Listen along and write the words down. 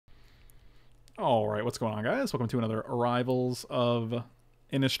All right, what's going on, guys? Welcome to another Arrivals of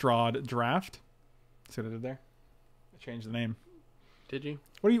Innistrad draft. See what I did there? I changed the name. Did you?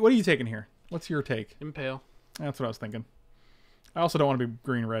 What are you taking here? What's your take? Impale. That's what I was thinking. I also don't want to be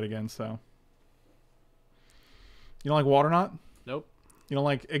green-red again, so. You don't like Water Knot? Nope. You don't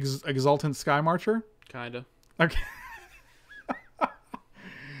like Exultant Sky Marcher? Kinda. Okay.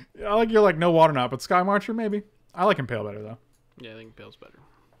 I like you're like no Water Knot, but Sky Marcher maybe. I like Impale better though. Yeah, I think Impale's better.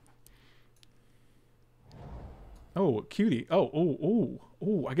 Oh, cutie. Oh,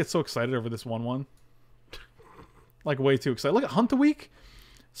 I get so excited over this 1/1. Like way too excited. Look at Hunt the Week.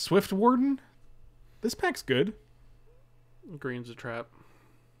 Swift Warden. This pack's good. Green's a trap.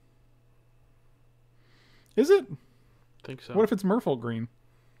 Is it? Think so. What if it's Merfolk Green?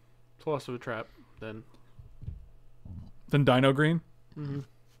 It's less of a trap then. Then Dino Green? Mm-hmm.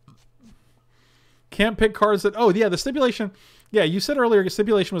 Can't pick cards that... Oh, yeah, the stipulation... Yeah, you said earlier the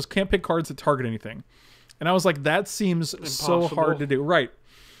stipulation was can't pick cards that target anything. And I was like, that seems so hard to do. Right.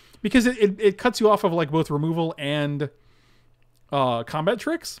 Because it cuts you off of like both removal and combat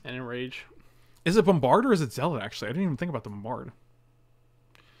tricks. And Enrage. Is it Bombard or is it Zealot, actually? I didn't even think about the Bombard.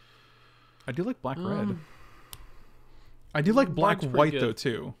 I do like black-red. I do like black-white, though,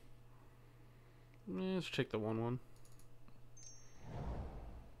 too. Let's check the 1/1.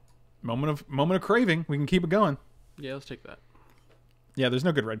 Moment of craving. We can keep it going. Yeah, let's take that. Yeah, there's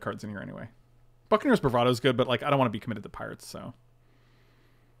no good red cards in here anyway. Buccaneers Bravado is good, but like I don't want to be committed to Pirates, so.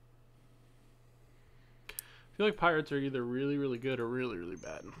 I feel like Pirates are either really, really good or really, really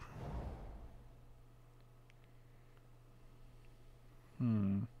bad.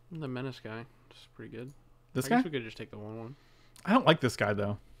 The Menace guy is pretty good. This I guy? guess we could just take the 1/1. I don't like this guy,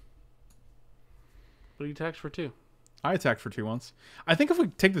 though. But he attacks for 2. I attacked for 2 once. I think if we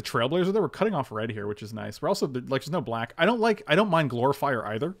take the Trailblazer, though, we're cutting off red here, which is nice. We're also, like, there's no black. I don't mind Glorifier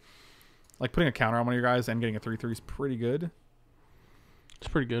either. Like, putting a counter on one of your guys and getting a 3/3 is pretty good. It's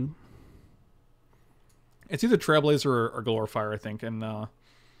pretty good. It's either Trailblazer or Glorifier, I think. And I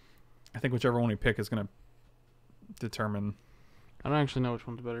think whichever one we pick is going to determine... I don't actually know which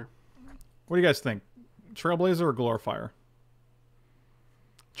one's better. What do you guys think? Trailblazer or Glorifier?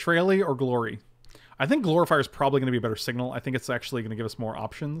 Traily or Glory? I think Glorifier is probably going to be a better signal. I think it's actually going to give us more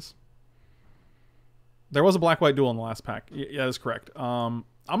options. There was a black-white duel in the last pack. Yeah, that's correct. I'm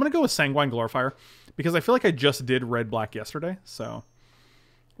going to go with Sanguine Glorifier because I feel like I just did red-black yesterday. So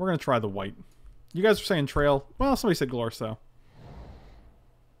we're going to try the white. You guys are saying Trail. Well, somebody said Glor, so.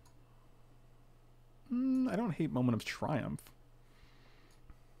 I don't hate Moment of Triumph.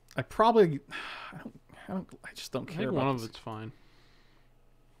 I probably... I just don't care I think about one of this. it's fine.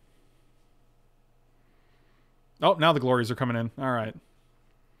 Oh, now the glories are coming in. All right.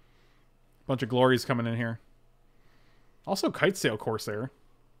 Bunch of glories coming in here. Also, Kitesail Corsair.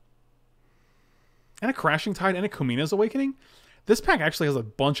 And a Crashing Tide and a Kumina's Awakening. This pack actually has a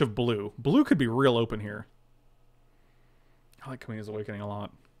bunch of blue. Blue could be real open here. I like Kumina's Awakening a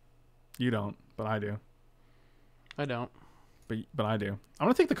lot. You don't, but I do. I don't. But I do. I'm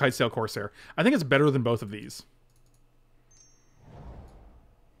going to take the Kitesail Corsair. I think it's better than both of these.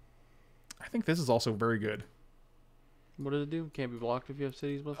 I think this is also very good. What does it do? Can't be blocked if you have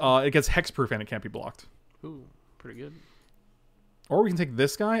cities with it? It gets hexproof and it can't be blocked. Ooh, pretty good. Or we can take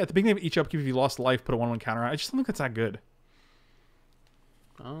this guy. At the beginning of each upkeep, if you lost life, put a 1/1 counter on. I just don't think that's that good.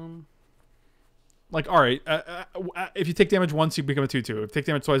 Like, all right, if you take damage once, you become a 2/2. If you take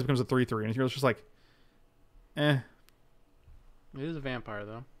damage twice, it becomes a 3/3. And you're just like, eh. It is a vampire,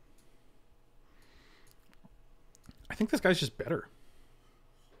 though. I think this guy's just better.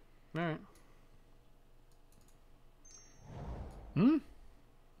 All right.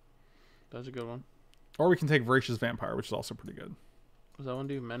 That's a good one. Or we can take Voracious Vampire, which is also pretty good. Does that one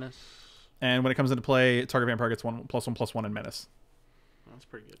do Menace? And when it comes into play, target vampire gets 1/1/1 in Menace. That's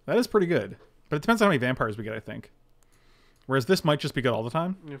pretty good. That is pretty good. But it depends on how many vampires we get, I think. Whereas this might just be good all the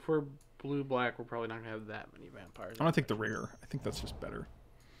time. If we're blue-black, we're probably not going to have that many vampires. I'm going to take the rare. I think that's just better.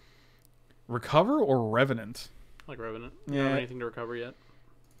 Recover or Revenant? I like Revenant. You don't have anything to recover yet?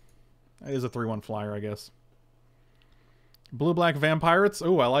 It is a 3/1 flyer, I guess. Blue-black Vampirates?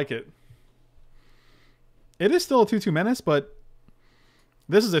 Oh, I like it. It is still a 2/2 Menace, but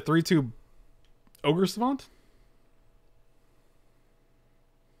this is a 3/2 Ogre Savant.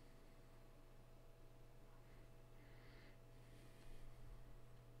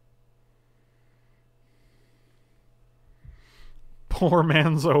 Poor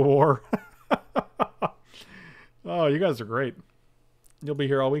man's a war. Oh, you guys are great. You'll be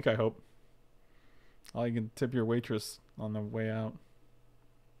here all week, I hope. Oh, you can tip your waitress on the way out.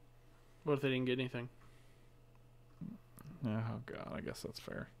 What if they didn't get anything? Oh, God, I guess that's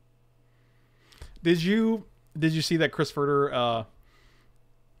fair. Did you see that Chris Furter,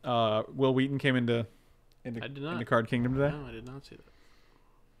 Will Wheaton came into I did not. into Card Kingdom today? No, I did not see that.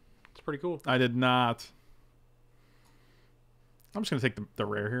 It's pretty cool. I did not. I'm just gonna take the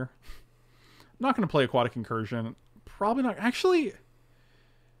rare here. I'm not gonna play Aquatic Incursion. Probably not. Actually,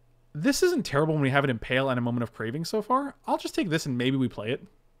 this isn't terrible when we have it Impale and a Moment of Craving so far. I'll just take this and maybe we play it.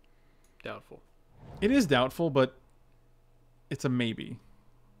 Doubtful. It is doubtful, but it's a maybe.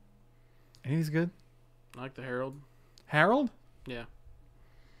 And he's good. I like the Herald. Harold? Yeah.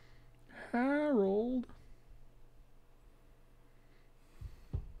 Harold.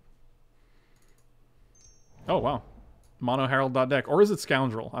 Oh, wow. Mono Harold.deck. Or is it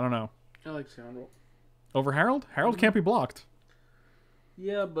Scoundrel? I don't know. I like Scoundrel. Over Harold? Harold can't be blocked.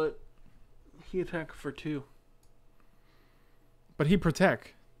 Yeah, but he attack for 2. But he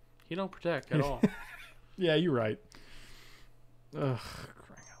protect. He don't protect at all. Yeah, you're right. Ugh,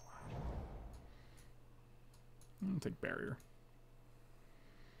 crying out loud. I'm gonna take Barrier.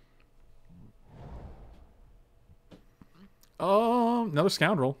 Another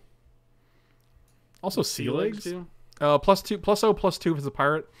Scoundrel. Also Sea Legs. too? +2, +0/+2 if it's a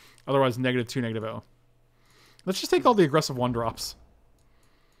pirate. Otherwise, -2, -0. Let's just take all the aggressive 1-drops.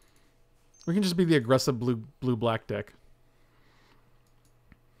 We can just be the aggressive blue-black deck.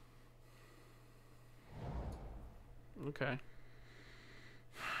 Okay.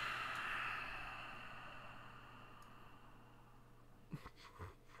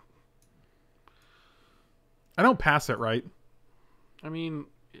 I don't pass it, right? I mean,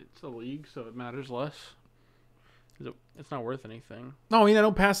 it's a league, so it matters less. It's not worth anything. No, I mean, I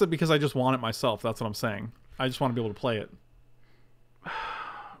don't pass it because I just want it myself. That's what I'm saying. I just want to be able to play it.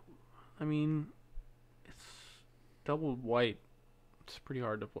 I mean, it's double white. It's pretty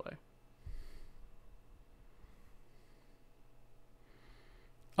hard to play.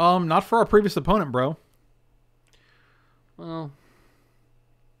 Not for our previous opponent, bro. Well,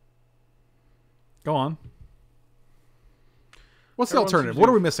 Go on. What's the Everyone alternative? seems What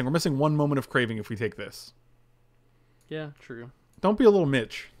to- are we missing? We're missing 1 Moment of Craving if we take this. yeah, true. Don't be a little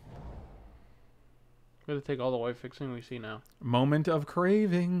Mitch. We have to take all the white fixing we see now. Moment of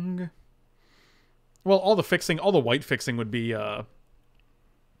Craving. Well, all the white fixing would be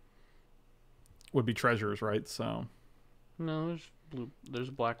treasures, right? So. No, there's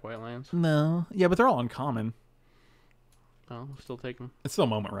black white lands. No. Yeah, but they're all uncommon. Oh, we'll still take them. It's still a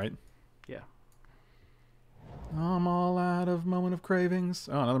moment, right? Yeah. I'm all out of Moment of Cravings.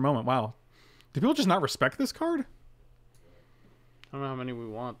 Oh, another moment. Wow. Do people just not respect this card? I don't know how many we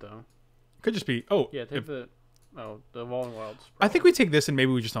want though. Could just be. Oh, Yeah, take the Evolving Wilds. I think we take this and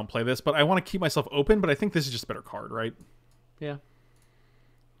maybe we just don't play this, but I want to keep myself open, but I think this is just a better card, right? Yeah.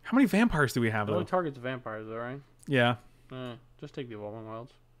 How many vampires do we have, It though? only targets vampires though, right? Yeah. Just take the Evolving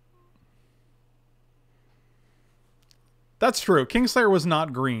Wilds. That's true. Kingslayer was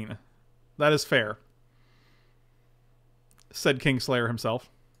not green. That is fair. Said Kingslayer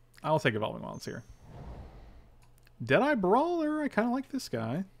himself. I'll take Evolving Wilds here. Deadeye Brawler. I kind of like this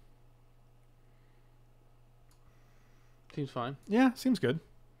guy. Seems fine. Yeah, seems good.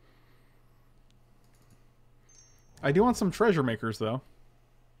 I do want some treasure makers, though.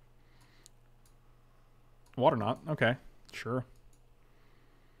 Water Knot. Okay. Sure.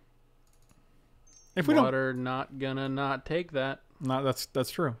 If we Water not gonna not take that. don't...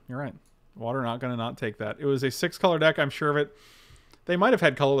 That's true. You're right. Water not gonna not take that. It was a 6-color deck. I'm sure of it. They might have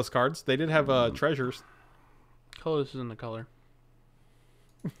had colorless cards. They did have treasures. Colorless is in the color.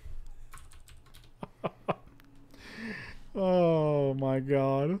 Oh my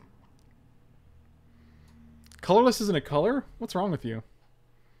god. Colorless isn't a color? What's wrong with you?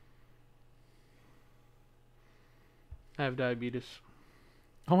 I have diabetes.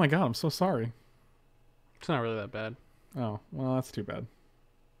 Oh my god, I'm so sorry. It's not really that bad. Oh, well, that's too bad.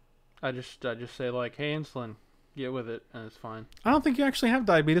 I just say like, hey, insulin, get with it, and it's fine. I don't think you actually have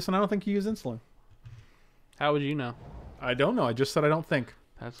diabetes, and I don't think you use insulin. How would you know? I don't know. I just said I don't think.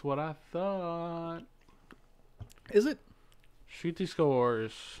 That's what I thought. Is it? Shoot these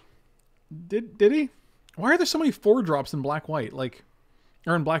scores. Did he? Why are there so many 4-drops in black-white? Like,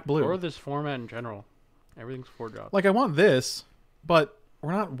 or in black-blue? Or this format in general. Everything's 4-drop. Like, I want this, but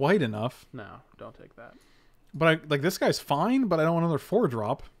we're not white enough. No, don't take that. But like, this guy's fine, but I don't want another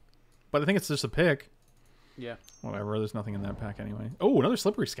 4-drop. But I think it's just a pick. Yeah. Whatever, there's nothing in that pack anyway. Oh, another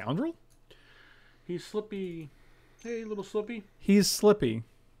Slippery Scoundrel? He's Slippy. Hey, little Slippy. He's Slippy.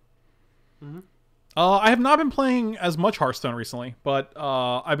 Mm-hmm. I have not been playing as much Hearthstone recently, but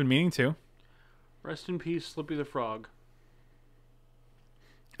I've been meaning to. Rest in peace, Slippy the Frog.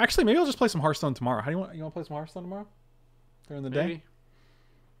 Actually, maybe I'll just play some Hearthstone tomorrow. How do you want to play some Hearthstone tomorrow? During the day?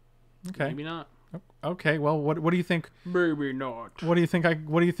 Okay. Maybe not. Okay. Well, what do you think? Maybe not. What do you think?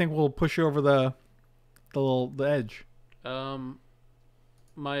 What do you think will push you over the edge?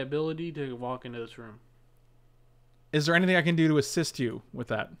 My ability to walk into this room. Is there anything I can do to assist you with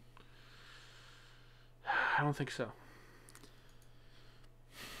that? I don't think so.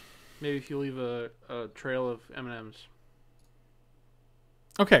 Maybe if you leave a trail of M&Ms,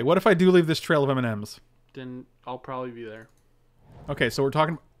 Okay. What if I do leave this trail of M&Ms? then I'll probably be there. Okay. So we're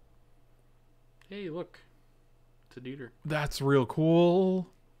talking. Hey, look. It's a Dieter. That's real cool.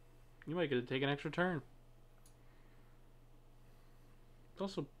 You might get to take an extra turn. It's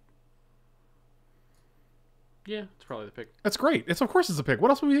also... Yeah, it's probably the pick. That's great. Of course it's a pick.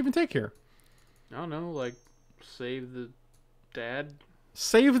 What else would we even take here? I don't know, like, save the dad?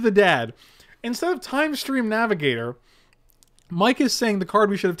 Save the dad. Instead of Time Stream Navigator, Mike is saying the card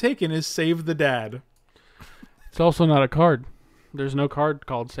we should have taken is Save the Dad. It's also not a card. There's no card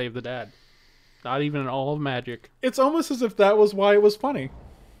called Save the Dad. Not even in all of Magic. It's almost as if that was why it was funny.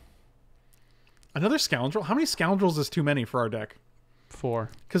 Another scoundrel? How many scoundrels is too many for our deck? 4.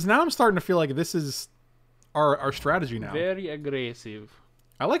 Because now I'm starting to feel like this is our strategy now. Very aggressive.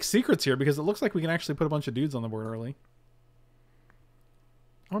 I like secrets here because it looks like we can actually put a bunch of dudes on the board early.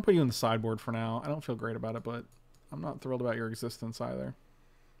 I'm going to put you in the sideboard for now. I don't feel great about it, but I'm not thrilled about your existence either.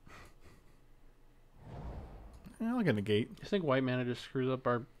 Yeah, I'll get a negate. I think white mana just screws up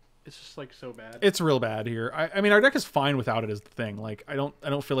our... It's just, like, so bad. It's real bad here. I mean, our deck is fine without it is the thing. Like, I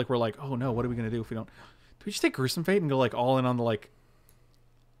don't feel like we're like, oh no, what are we going to do if we don't... Do we just take Gruesome Fate and go, like, all in on the, like,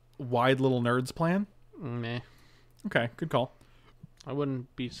 wide little nerds plan? Meh. Okay, good call. I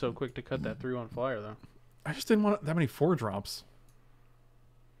wouldn't be so quick to cut that 3/1 flyer, though. I just didn't want that many 4-drops.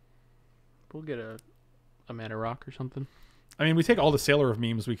 We'll get a mana rock or something. I mean, we take all the Sailor of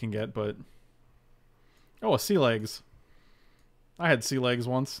memes we can get, but... Oh, a Sea Legs. I had Sea Legs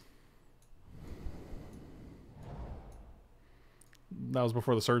once. That was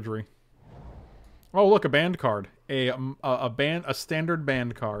before the surgery. Oh, look, a band card. A standard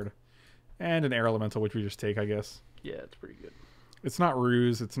band card. And an Air Elemental, which we just take, I guess. Yeah, it's pretty good. It's not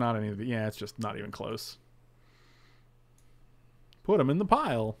Ruse. It's not any of the... Yeah, it's just not even close. Put them in the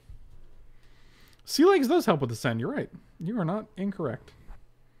pile. Sea Legs does help with Ascend. You're right. You are not incorrect.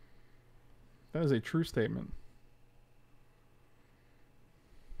 That is a true statement.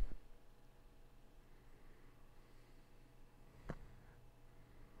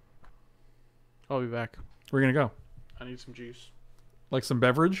 I'll be back. Where are you going to go? I need some juice. Like some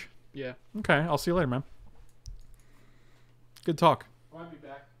beverage? Yeah. Okay, I'll see you later, man. Good talk. I'll be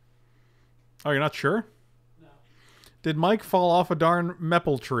back. Oh, you're not sure? No. Did Mike fall off a darn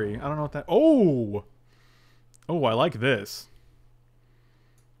maple tree? I don't know what that... Oh! Oh, I like this.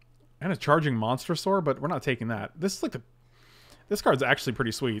 And a charging monster sword, but we're not taking that. This is like the... This card's actually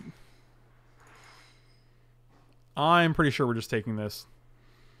pretty sweet. I'm pretty sure we're just taking this.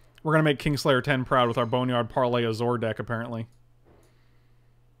 We're going to make Kingslayer 10 proud with our Boneyard Parlay Azor deck, apparently.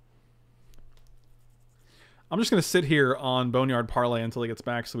 I'm just going to sit here on Boneyard Parlay until he gets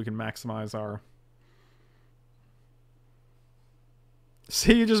back so we can maximize our...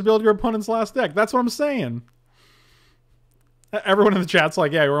 See, you just build your opponent's last deck. That's what I'm saying. Everyone in the chat's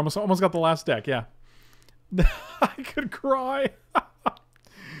like, yeah, we're almost got the last deck. Yeah. I could cry.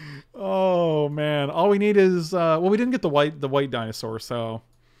 Oh, man. All we need is... well, we didn't get the white dinosaur, so...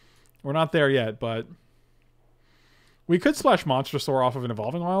 We're not there yet, but... We could splash Monstrosaur off of an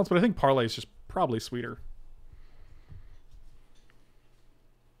Evolving Wilds, but I think Parlay is just probably sweeter.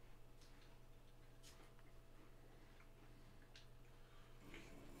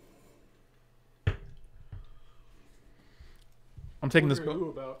 I'm taking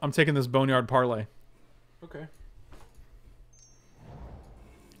this Boneyard Parlay. Okay.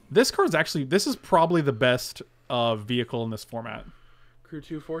 This card's actually... This is probably the best vehicle in this format. Crew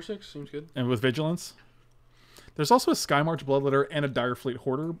 246 seems good. And with Vigilance. There's also a Skymarch Bloodletter and a Direfleet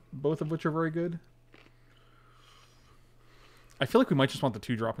Hoarder, both of which are very good. I feel like we might just want the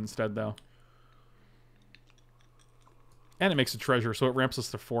 2-drop instead, though. And it makes a treasure, so it ramps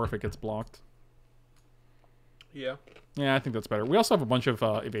us to 4 if it gets blocked. Yeah. Yeah, I think that's better. We also have a bunch of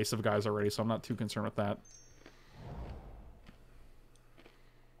evasive guys already, so I'm not too concerned with that.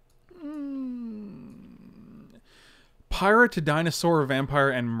 Pirate to Dinosaur, Vampire,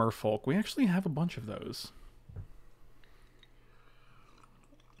 and Merfolk. We actually have a bunch of those.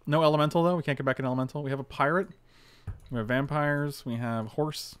 No Elemental, though. We can't get back an Elemental. We have a Pirate. We have Vampires. We have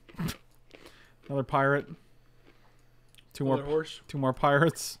Horse. Another Pirate. Two more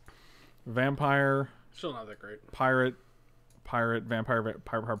Pirates. Vampire. Still not that great. Pirate, Vampire,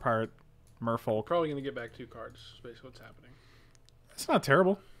 Pirate, Merfolk. Probably going to get back 2 cards. That's basically what's happening. It's not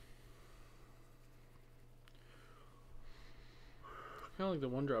terrible. kind of like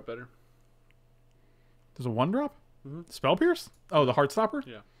the one drop better. There's a 1-drop? Mm-hmm. Spell Pierce? Oh, the Heartstopper?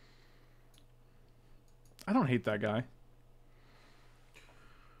 Yeah. I don't hate that guy.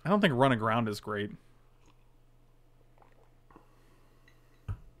 I don't think Run Aground is great.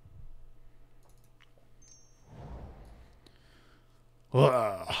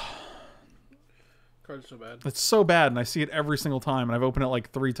 Ugh. Card's so bad. It's so bad, and I see it every single time, and I've opened it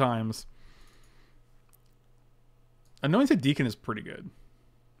like 3 times. Anointed Deacon is pretty good.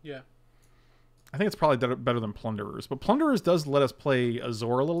 Yeah. I think it's probably better than Plunderers, but Plunderers does let us play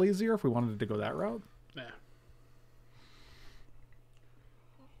Azor a little easier if we wanted to go that route. Yeah.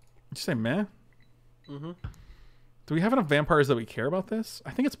 Did you say meh? Mm-hmm. Do we have enough vampires that we care about this?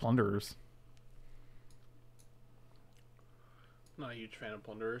 I think it's Plunderers. Not a huge fan of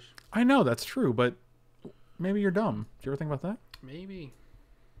Plunderers. I know, that's true, but maybe you're dumb. Do you ever think about that? Maybe.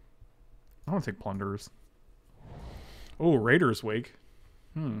 I want to take Plunderers. Oh, Raiders Wake.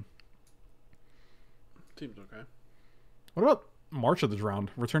 Seems okay. What about March of the Drowned?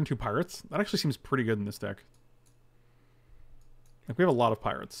 Return 2 pirates? That actually seems pretty good in this deck. Like, we have a lot of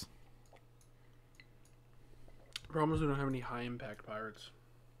pirates. Problem is we don't have any high impact pirates.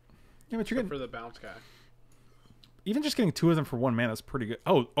 Yeah, but you're getting... For the bounce guy. Even just getting 2 of them for 1 mana is pretty good.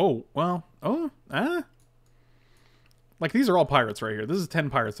 Like, these are all pirates right here. This is 10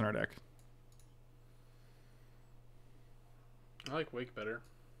 pirates in our deck. I like Wake better.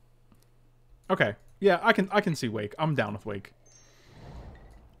 Okay. Yeah, I can see Wake. I'm down with Wake.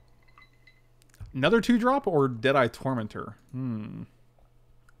 Another 2-drop or Deadeye Tormentor?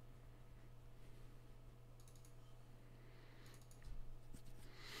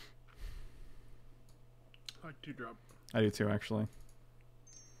 I like 2-drop. I do too, actually.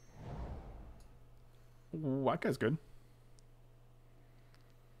 Ooh, that guy's good.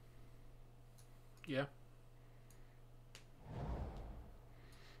 Yeah.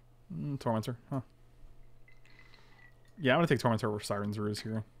 Tormentor, huh? Yeah, I'm gonna take Tormentor over Siren's Ruse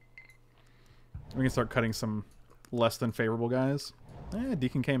here. We can start cutting some less than favorable guys.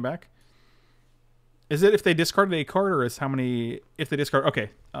 Deacon came back. Is it if they discarded a card, or is how many if they discard?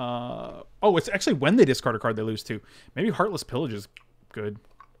 Okay. Oh, it's actually when they discard a card they lose 2. Maybe Heartless Pillage is good.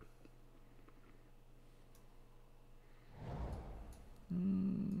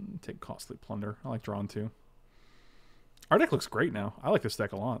 Take Costly Plunder. I like drawing 2. Our deck looks great now. I like this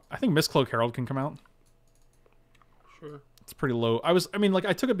deck a lot. I think Mistcloak Herald can come out. Sure. It's pretty low. I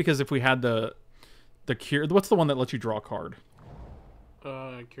took it because if we had the cure, what's the one that lets you draw a card?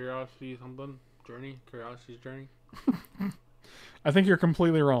 Curiosity something. Journey? Curiosity's Journey? I think you're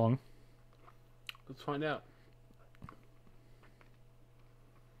completely wrong. Let's find out.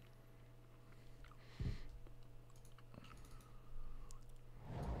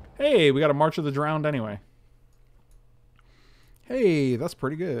 Hey, we got a March of the Drowned anyway. Hey, that's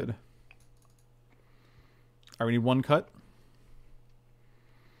pretty good. All right, we need 1 cut.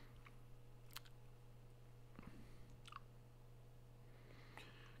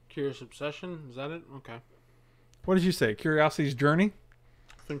 Curious Obsession? Is that it? Okay. What did you say? Curiosity's Journey?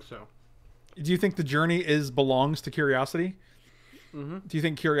 I think so. Do you think the Journey belongs to Curiosity? Mm-hmm. Do you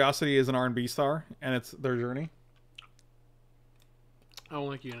think Curiosity is an R&B star and it's their journey? I don't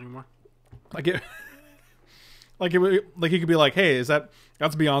like you anymore. Like it, like he could be like, hey,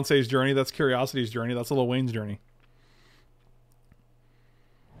 that's Beyonce's journey, that's Curiosity's journey, that's Lil Wayne's journey.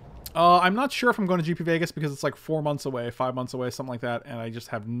 I'm not sure if I'm going to GP Vegas because it's like 4 months away, 5 months away, something like that, and I just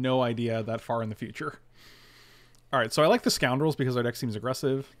have no idea that far in the future. All right, so I like the Scoundrels because our deck seems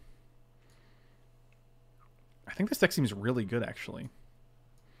aggressive. I think this deck seems really good, actually.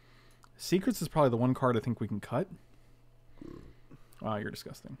 Secrets is probably the one card I think we can cut. Wow, you're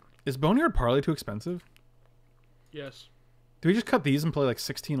disgusting. Is Boneyard Parley too expensive? Yes. Do we just cut these and play like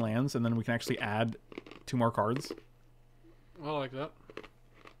 16 lands and then we can actually add 2 more cards? I like that.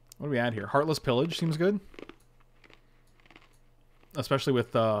 What do we add here? Heartless Pillage seems good. Especially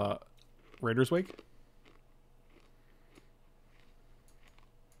with Raiders Wake.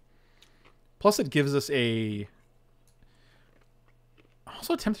 Plus it gives us a... I'm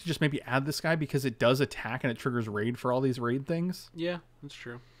also tempted to just maybe add this guy because it does attack and it triggers raid for all these raid things. Yeah, that's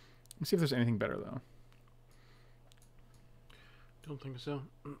true. Let's see if there's anything better though. Don't think so.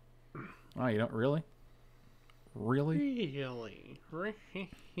 Oh, you don't really? Really? How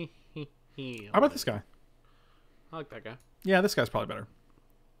about this guy? I like that guy. Yeah, this guy's probably better.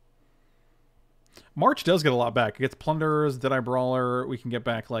 March does get a lot back. It gets Plunderers, Deadeye Brawler. We can get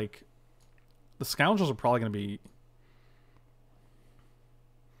back, like... The Scoundrels are probably going to be...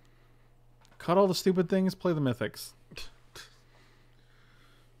 Cut all the stupid things, play the Mythics.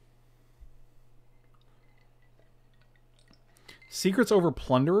 Secrets over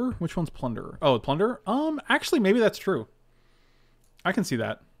Plunderer? Which one's Plunderer? Oh, Plunderer? Actually, maybe that's true. I can see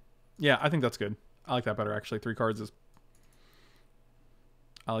that. Yeah, I think that's good. I like that better, actually. 3 cards is...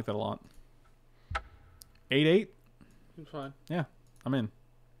 I like that a lot. 8/8? It's fine. Yeah, I'm in.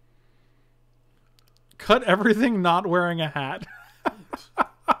 Cut everything not wearing a hat.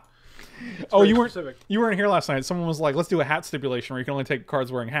 Oh, you weren't here last night. Someone was like, let's do a hat stipulation where you can only take cards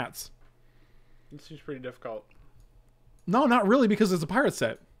wearing hats. It seems pretty difficult. No, not really, because it's a pirate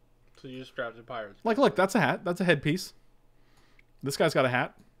set. So you just drafted pirates. Like, look, that's a hat. That's a headpiece. This guy's got a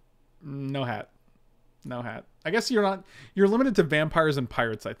hat. No hat. No hat. I guess you're limited to vampires and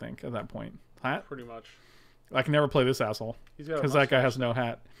pirates, I think, at that point. Hat? Pretty much. I can never play this asshole. Because that guy has no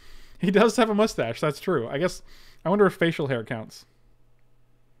hat. He does have a mustache, that's true. I guess, I wonder if facial hair counts.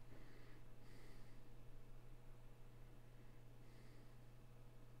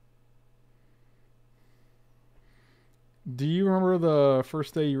 Do you remember the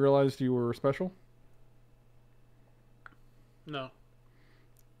first day you realized you were special? No.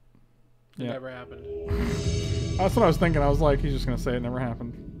 It never happened. That's what I was thinking. I was like, he's just going to say it never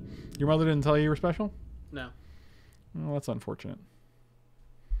happened. Your mother didn't tell you were special? No. Well, that's unfortunate.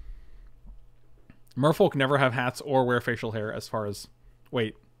 Merfolk never have hats or wear facial hair as far as...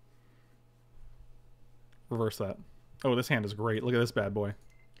 Wait. Reverse that. Oh, this hand is great. Look at this bad boy.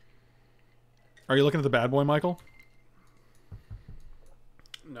 Are you looking at the bad boy, Michael?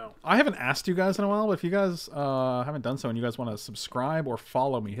 No. I haven't asked you guys in a while, but if you guys haven't done so and you guys want to subscribe or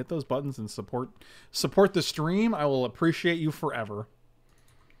follow me, hit those buttons and support the stream. I will appreciate you forever.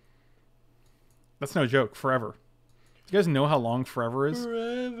 That's no joke. Forever. You guys know how long forever is?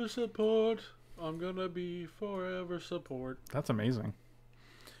 Forever support. I'm gonna be forever support. That's amazing.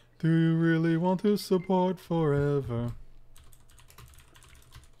 Do you really want to support forever?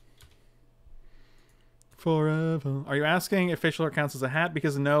 Forever. Are you asking if facial hair counts as a hat?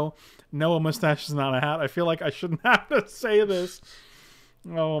 Because no, a mustache is not a hat. I feel like I shouldn't have to say this.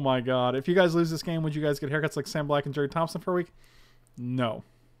 Oh my god. If you guys lose this game, would you guys get haircuts like Sam Black and Jerry Thompson for a week? No.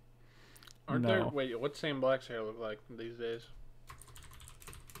 Aren't there... Wait, what's Sam Black's hair look like these days?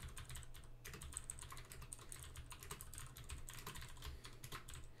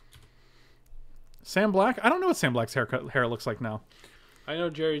 Sam Black? I don't know what Sam Black's hair looks like now. I know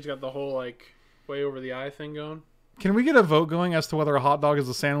Jerry's got the whole, like, way over the eye thing going. Can we get a vote going as to whether a hot dog is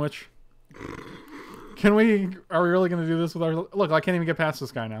a sandwich? Are we really going to do this with our... Look, I can't even get past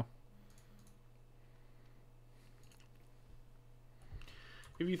this guy now.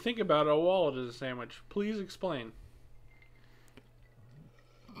 If you think about it, a wallet is a sandwich. Please explain.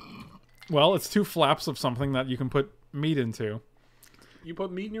 Well, it's 2 flaps of something that you can put meat into. You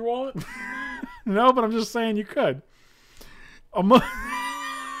put meat in your wallet? No, but I'm just saying you could. A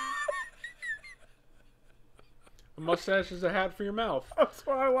mustache is a hat for your mouth. That's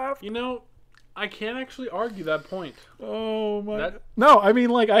why I laugh. You know, I can't actually argue that point. Oh my... No, I mean,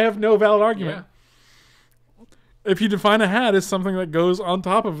 like, I have no valid argument. Yeah. If you define a hat as something that goes on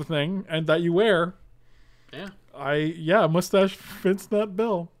top of a thing and that you wear... Yeah. A mustache fits that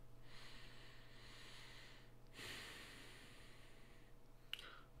bill.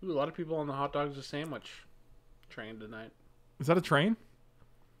 Ooh, a lot of people on the hot dogs a sandwich train tonight. Is that a train?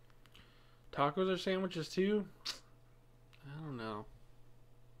 Tacos are sandwiches too? I don't know.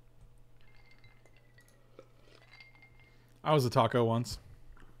 I was a taco once.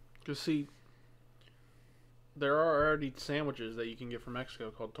 Because see, there are already sandwiches that you can get from Mexico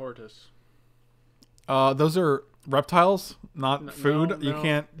called tortas. Those are reptiles, not food. No, you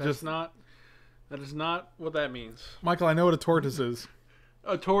can't just... That is not what that means. Michael, I know what a tortoise is.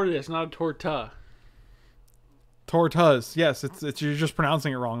 A tortoise, not a torta. Tortas. Yes, it's you're just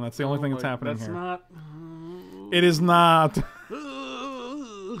pronouncing it wrong. That's the only thing that's happening here. That's not... It is not.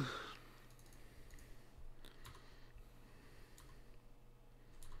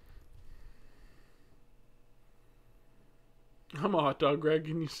 I'm a hot dog, Greg.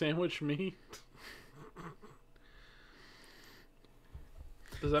 Can you sandwich me?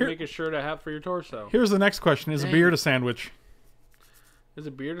 Does that make a shirt a hat for your torso? Here's the next question. Is a beard a sandwich? Is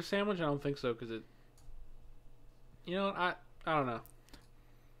a beard a sandwich? I don't think so, because it... You know, I don't know.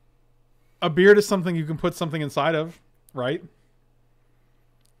 A beard is something you can put something inside of, right?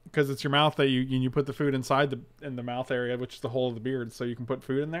 Because it's your mouth that you put the food inside in the mouth area, which is the hole of the beard, so you can put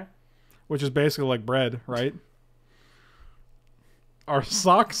food in there, which is basically like bread, right? Are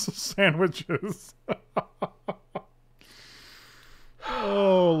socks sandwiches?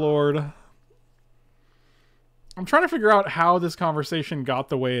 Oh, Lord. I'm trying to figure out how this conversation got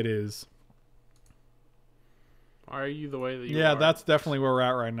the way it is. Why are you the way that you are? Yeah, that's definitely where we're at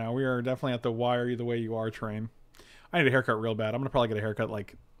right now. We are definitely at the why are you the way you are train. I need a haircut real bad. I'm gonna probably get a haircut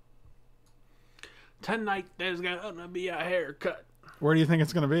like. Tonight there's gonna be a haircut. Where do you think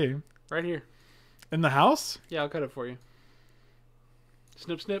it's gonna be? Right here. In the house? Yeah, I'll cut it for you.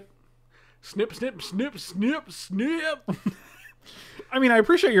 Snip, snip. Snip, snip, snip, snip, snip. I mean, I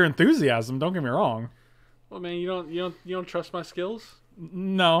appreciate your enthusiasm. Don't get me wrong. Well, man, you don't trust my skills?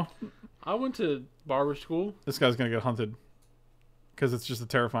 No. I went to barber school. This guy's gonna get hunted. Because it's just a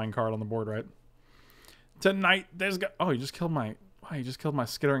terrifying card on the board, right? Tonight there's oh, you just killed my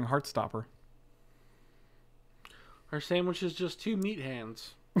skittering heartstopper. Our sandwich is just 2 meat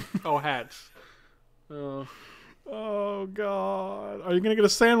hands. Oh, hats. Oh god. Are you gonna get a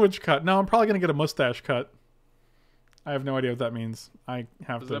sandwich cut? No, I'm probably gonna get a mustache cut. I have no idea what that means. I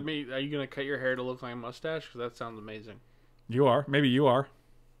have Does to. that mean, are you gonna cut your hair to look like a mustache? Because that sounds amazing. You are. Maybe you are.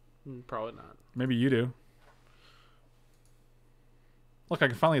 Probably not. Maybe you do. Look, I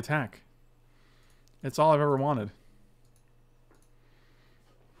can finally attack. It's all I've ever wanted.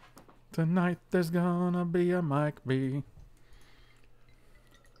 Tonight there's gonna be a Mike B.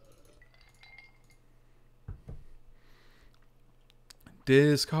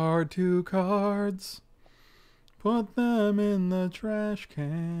 Discard 2 cards. Put them in the trash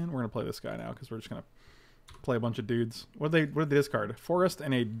can. We're gonna play this guy now because we're just gonna play a bunch of dudes. What did they discard? Forest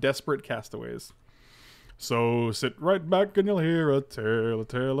and a Desperate Castaways. So sit right back and you'll hear a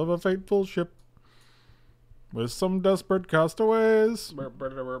tale of a fateful ship with some desperate castaways. Burp,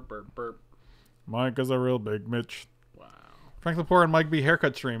 burp, burp, burp, burp. Mike is a real big Mitch. Wow. Frank Lepore and Mike B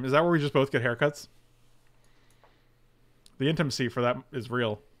haircut stream. Is that where we just both get haircuts? The intimacy for that is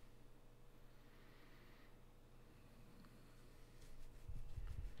real.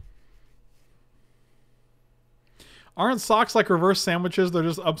 Aren't socks like reverse sandwiches? They're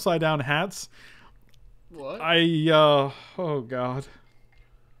just upside down hats. What? Oh god.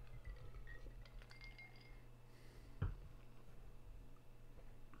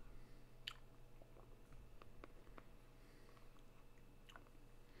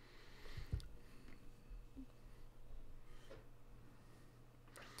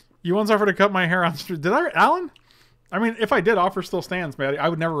 You once offered to cut my hair on street. Did I, Alan? I mean, if I did, offer still stands, man. I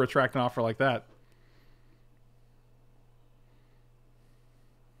would never retract an offer like that.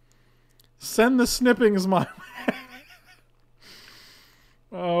 Send the snippings my way.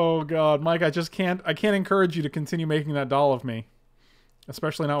 Oh god, Mike, I can't encourage you to continue making that doll of me.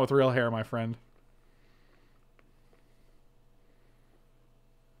 Especially not with real hair, my friend.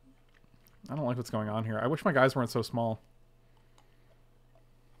 I don't like what's going on here. I wish my guys weren't so small.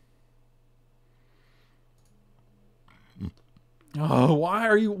 Oh, why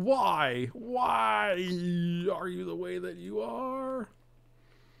are you are you the way that you are?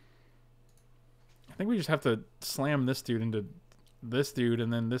 I think we just have to slam this dude into this dude,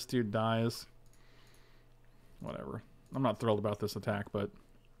 and then this dude dies. Whatever. I'm not thrilled about this attack, but...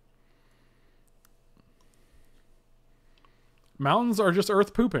 Mountains are just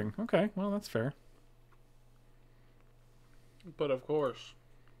earth pooping. Okay, well, that's fair. But of course.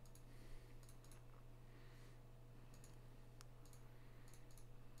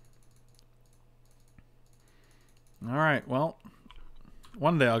 Alright, well...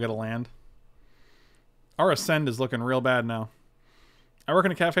 One day I'll get a land. Our ascend is looking real bad now. I work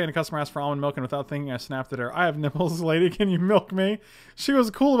in a cafe and a customer asked for almond milk, and without thinking I snapped at her. I have nipples, lady. Can you milk me? She was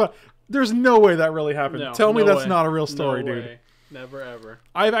cool about... There's no way that really happened. No, Tell me no that's way. not a real story, No dude. way. Never ever.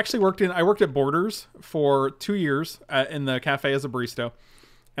 I've actually I worked at Borders for 2 years in the cafe as a barista.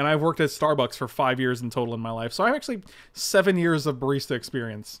 And I've worked at Starbucks for 5 years in total in my life. So I have actually 7 years of barista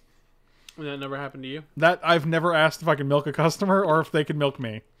experience. And that never happened to you? That I've never asked if I can milk a customer or if they can milk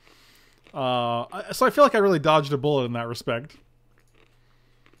me. So I feel like I really dodged a bullet in that respect.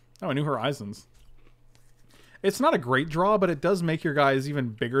 Oh, New Horizons. It's not a great draw, but it does make your guys even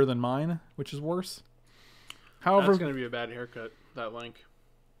bigger than mine, which is worse. However, That's going to be a bad haircut, that link.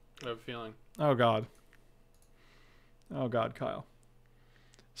 I have a feeling. Oh god. Oh god, Kyle.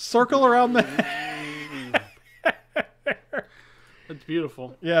 Circle around the It's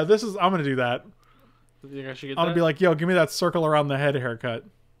beautiful. Yeah, I'm gonna do that. You think I should get I'm gonna be like, yo, give me that circle around the head haircut.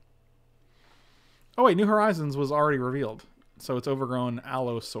 Oh wait, New Horizons was already revealed. So it's Overgrown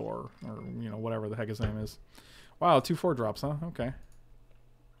Allosaur, or whatever the heck his name is. Wow, 2/4 drops, huh? Okay.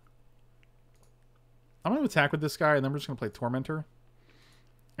 I'm gonna attack with this guy, and then we're just gonna play Tormentor.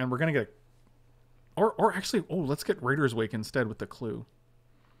 And we're gonna get or actually, let's get Raider's Wake instead with the clue.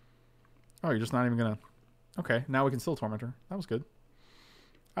 Oh, you're just not even gonna... Okay, now we can still Tormentor. That was good.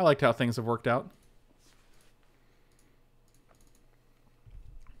 I liked how things have worked out.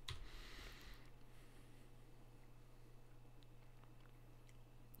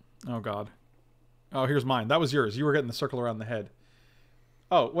 Oh, God. Oh, here's mine. That was yours. You were getting the circle around the head.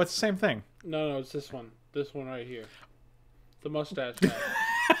 Oh, what's the same thing? No, it's this one. This one right here. The mustache guy.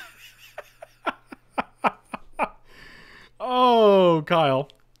 Oh, Kyle.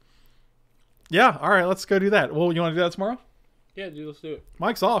 Yeah, all right, let's go do that. Well, you want to do that tomorrow? Yeah, dude, let's do it.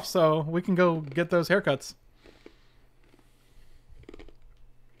 Mike's off, so we can go get those haircuts.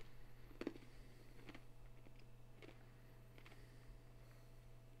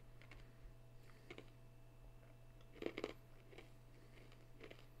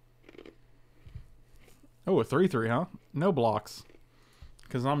 Oh, a 3-3, huh? No blocks.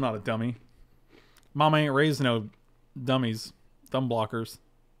 Because I'm not a dummy. Mama ain't raised no dummies. Thumb blockers.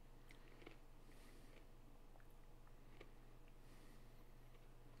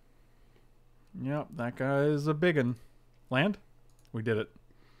 Yep, that guy is a biggin. Land? We did it.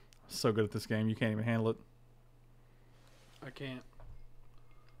 So good at this game, you can't even handle it. I can't.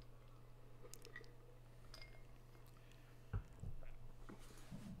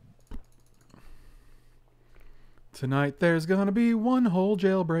 Tonight there's gonna be one whole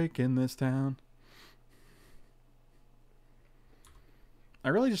jailbreak in this town. I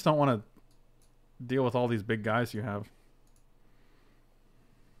really just don't want to deal with all these big guys you have.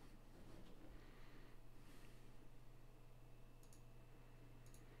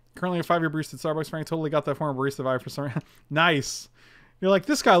 Currently a 5-year barista at Starbucks. Frank totally got that former barista vibe for some reason. Nice. You're like,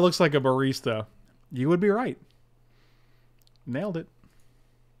 this guy looks like a barista. You would be right. Nailed it.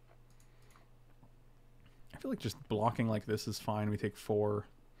 I feel like just blocking like this is fine. We take 4.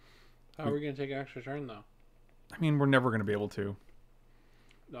 How are we going to take an extra turn, though? I mean, we're never going to be able to.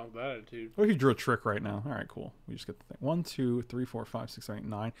 No, that attitude. What if you drew a trick right now? All right, cool. We just get the thing. 1, 2, 3, 4, 5, 6, 7, 8,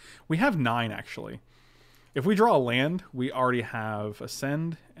 9. We have 9, actually. If we draw a land, we already have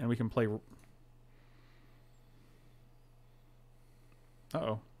Ascend, and we can play...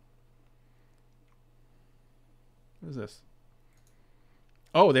 Uh-oh. What is this?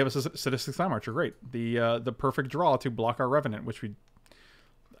 Oh, they have a Sadistic Time Archer. Great. The perfect draw to block our Revenant, which we...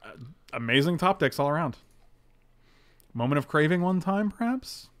 amazing top decks all around. Moment of Craving one time,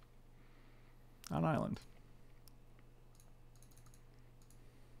 perhaps? On Island.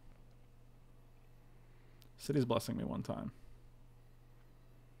 City's Blessing me one time.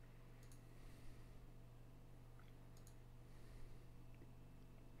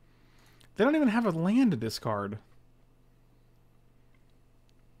 They don't even have a land to discard.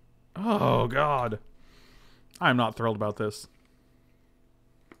 Oh, God. I'm not thrilled about this.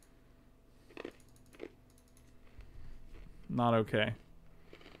 Not okay.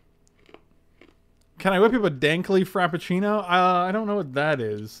 Can I whip up a Dankly Frappuccino? I don't know what that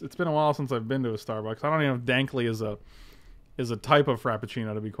is. It's been a while since I've been to a Starbucks. I don't even know if Dankly is a type of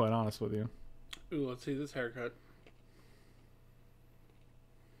Frappuccino, to be quite honest with you. Ooh, let's see this haircut.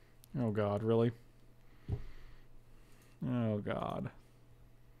 Oh, God, really? Oh, God.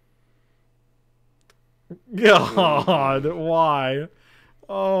 God, why?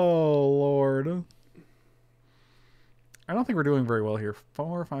 Oh, Lord. I don't think we're doing very well here.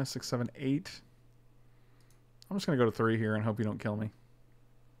 4, 5, 6, 7, 8. I'm just going to go to 3 here and hope you don't kill me.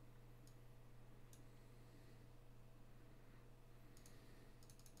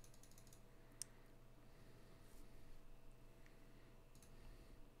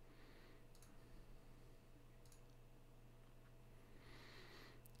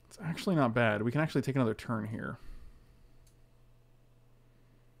 It's actually not bad. We can actually take another turn here.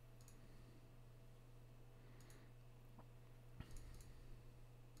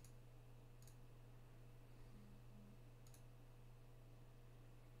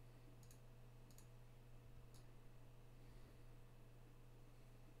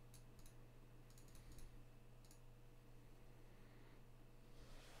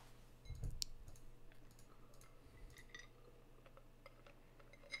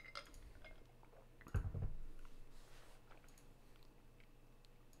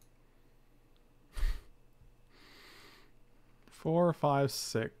 Four, 5,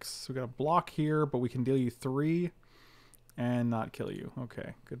 6. We got a block here, but we can deal you 3 and not kill you.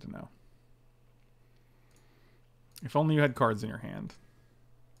 Okay, good to know. If only you had cards in your hand.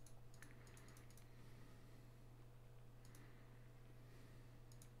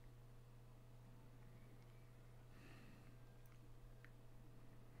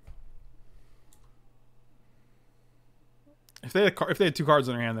 If they had 2 cards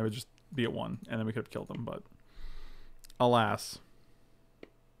in their hand, they would just be at 1, and then we could have killed them, but alas.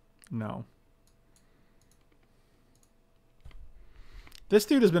 No. This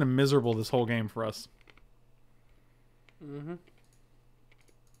dude has been miserable this whole game for us. Mm-hmm.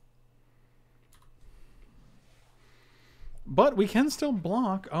 But we can still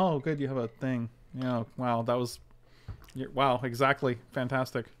block. Oh, good, you have a thing. Yeah, wow, that was... Wow, exactly.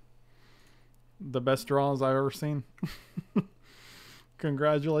 Fantastic. The best draws I've ever seen.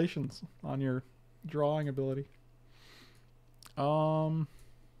 Congratulations on your drawing ability.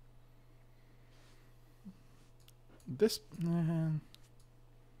 This...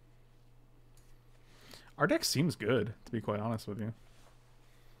 Our deck seems good, to be quite honest with you.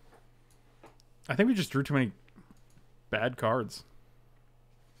 I think we just drew too many bad cards.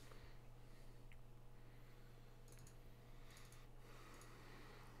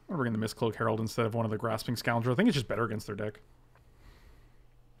 I'm gonna bring in the Mistcloak Herald instead of one of the Grasping Scoundrel. I think it's just better against their deck.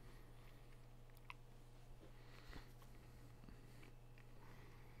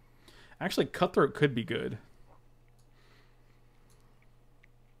 Actually, Cutthroat could be good.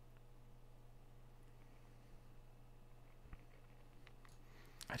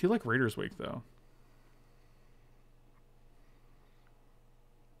 I do like Raider's Wake, though.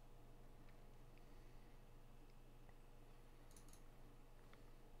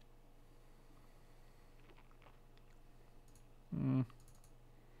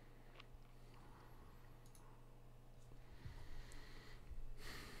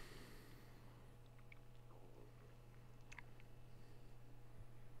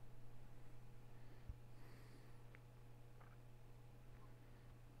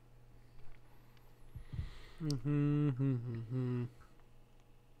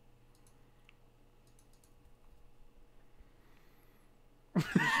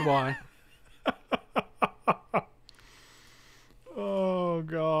 That's why. Oh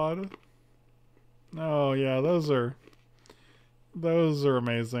God. Oh yeah, those are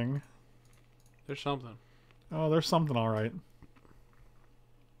amazing. There's something. Oh, there's something all right.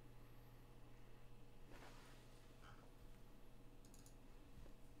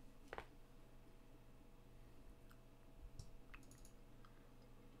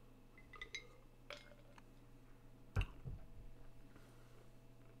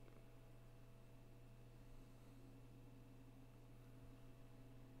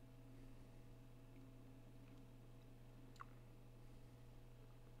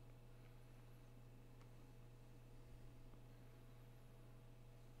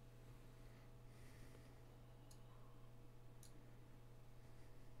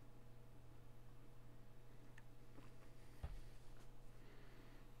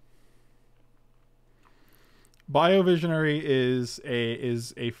 Biovisionary is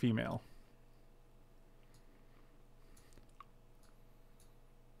a female.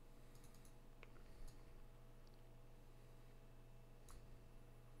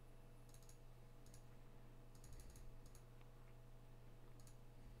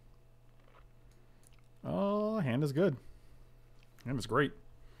 Oh, hand is good. Hand is great.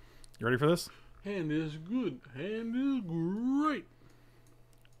 You ready for this? Hand is good. Hand is great.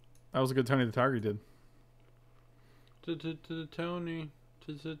 That was a good Tony the Tiger you did. To the Tony.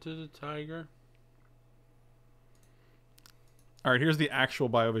 To the Tiger. All right, here's the actual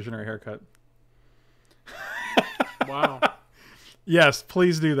Biovisionary haircut. Wow. Yes,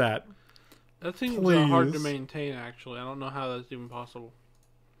 please do that. That seems Please. hard to maintain, actually. I don't know how that's even possible.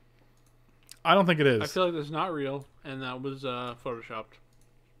 I don't think it is. I feel like that's not real, and that was photoshopped.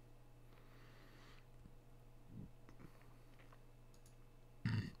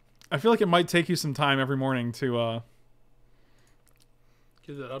 I feel like it might take you some time every morning to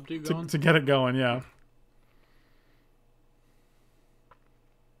Get that updo going? to get it going, yeah.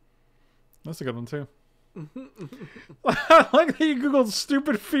 That's a good one too. I like that you googled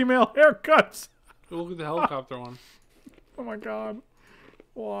stupid female haircuts. Look at the helicopter one. Oh my god.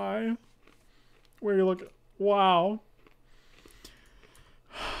 Why? Where are you looking? Wow.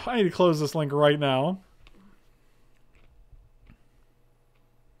 I need to close this link right now.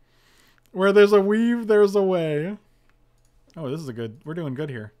 Where there's a weave, there's a way. Oh, this is a good... We're doing good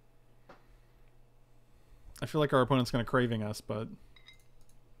here. I feel like our opponent's going to craving us, but...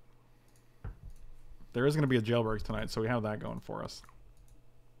 There is going to be a jailbreak tonight, so we have that going for us.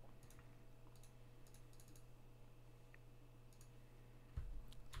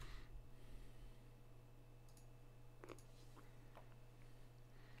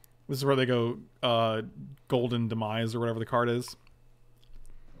 This is where they go Golden Demise or whatever the card is.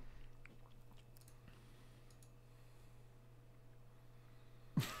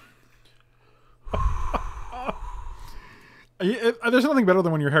 There's nothing better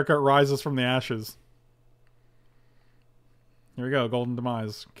than when your haircut rises from the ashes. Here we go. Golden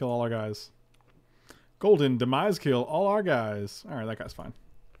Demise. Kill all our guys. Golden Demise kill all our guys. Alright, that guy's fine.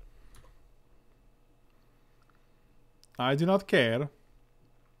 I do not care.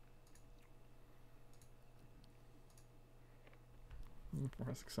 4,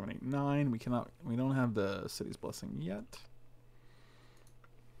 5, 6, 7, 8, 9. We cannot. We don't have the city's blessing yet.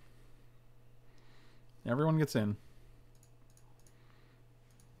 Everyone gets in.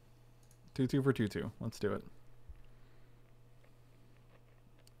 2-2 for 2-2. Let's do it.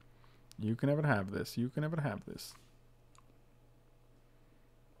 You can never have this. You can never have this.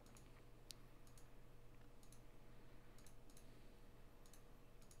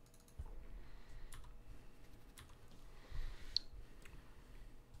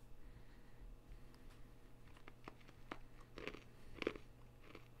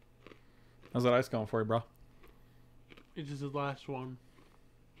 How's that ice going for you, bro? It is the last one.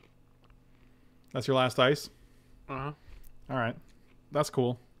 That's your last ice? Uh-huh. All right. That's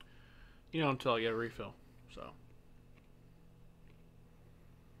cool. You know, until I get a refill, so.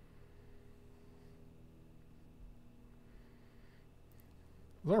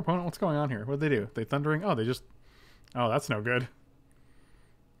 Is our opponent? What's going on here? What did they do? They thundering? Oh, they just... Oh, that's no good.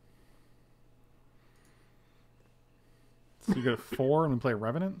 So you get a 4 and we play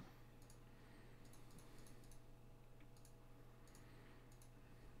Revenant?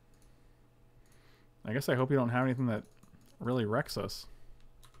 I guess I hope you don't have anything that really wrecks us.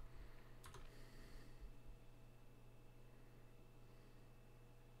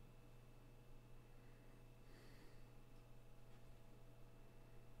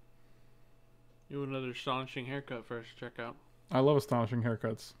 You have another astonishing haircut for us to check out. I love astonishing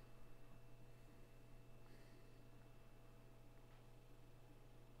haircuts.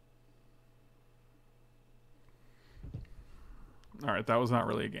 Alright, that was not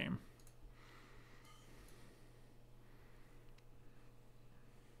really a game.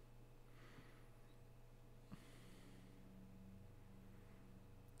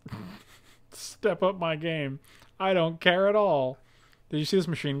 Step up my game. I don't care at all. Did you see this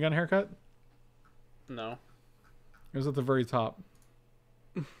machine gun haircut? No. It was at the very top.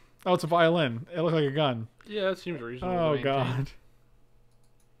 Oh, it's a violin. It looked like a gun. Yeah, that seems reasonable. Oh, God.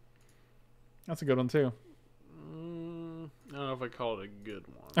 That's a good one, too. I don't know if I call it a good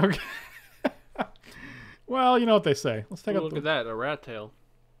one. Okay. Well, you know what they say. Let's take a look at that, a rat tail.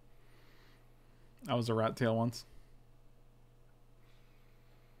 I was a rat tail once.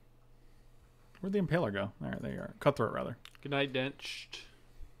 Where'd the impaler go? All right, there you are. Cutthroat, rather. Good night, Denched.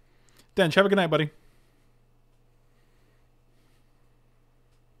 Dench, have a good night, buddy.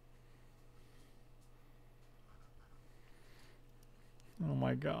 Oh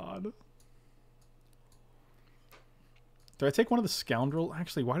my God. Did I take one of the scoundrel?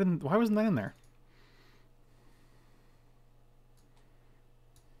 Actually, why wasn't that in there?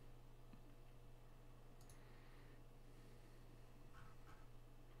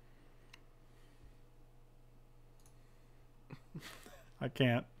 I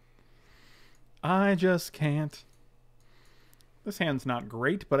can't. I just can't. This hand's not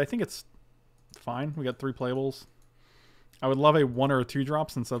great, but I think it's fine. We got 3 playables. I would love a 1 or a 2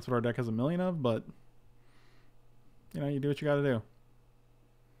 drop since that's what our deck has a million of, but you know, you do what you gotta do.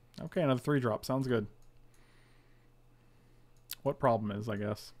 Okay, another 3 drop. Sounds good. What problem is, I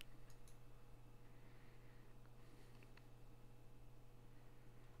guess.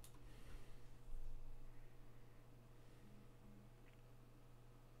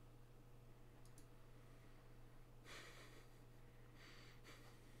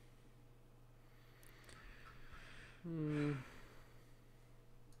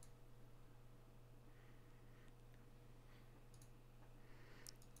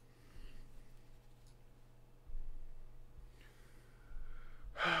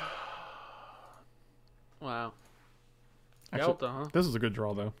 Wow. Actually, Delta, huh? this is a good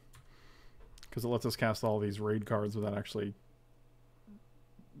draw, though. Because it lets us cast all these raid cards without actually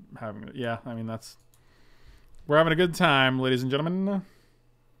having it. Yeah, I mean, that's... We're having a good time, ladies and gentlemen.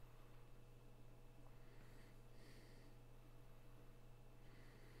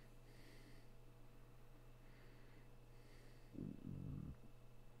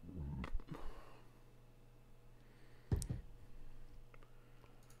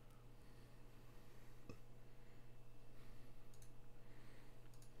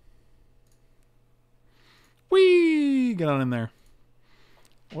 Whee! Get on in there.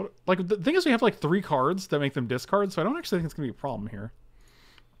 What? Like, the thing is, we have like 3 cards that make them discard, so I don't actually think it's going to be a problem here.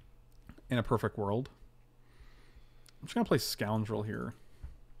 In a perfect world. I'm just going to play Scoundrel here.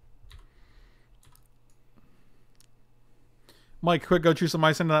 Mike, quick, go chew some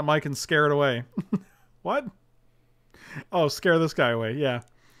ice into that mic and scare it away. What? Oh, scare this guy away. Yeah.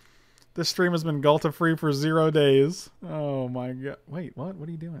 This stream has been Galta free for 0 days. Oh my God. Wait, what? What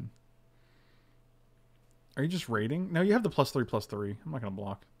are you doing? Are you just raiding? No, you have the +3/+3. I'm not going to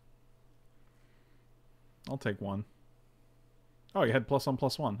block. I'll take 1. Oh, you had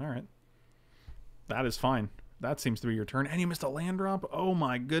 +1/+1. All right. That is fine. That seems to be your turn. And you missed a land drop? Oh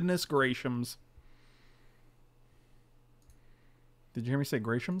my goodness gratiams. Did you hear me say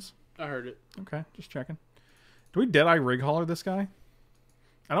gratiams? I heard it. Okay, just checking. Do we Deadeye Rig Hauler this guy?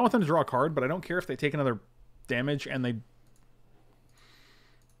 I don't want them to draw a card, but I don't care if they take another damage and they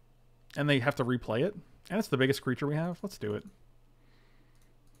have to replay it. And it's the biggest creature we have. Let's do it.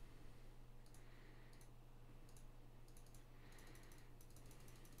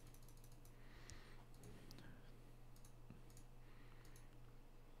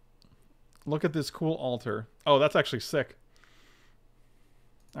 Look at this cool altar. Oh, that's actually sick.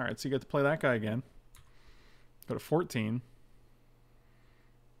 All right, so you get to play that guy again. Go to 14.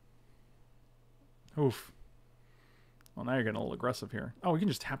 Oof. Well, now you're getting a little aggressive here. Oh, we can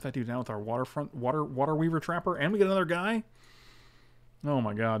just tap that dude down with our water weaver trapper, and we get another guy. Oh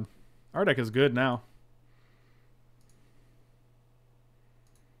my god, our deck is good now.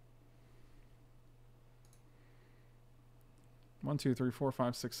 One, two, three, four,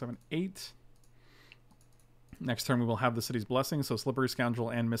 five, six, seven, 8. Next turn we will have the City's Blessing, so Slippery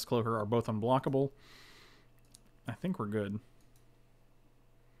Scoundrel and Mistcloaker are both unblockable. I think we're good.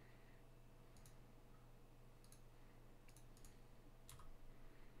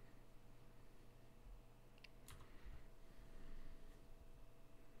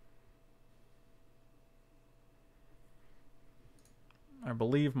 I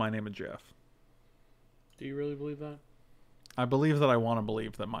believe my name is Jeff. Do you really believe that? I believe that I want to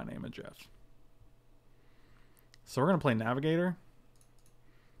believe that my name is Jeff. So we're going to play Navigator.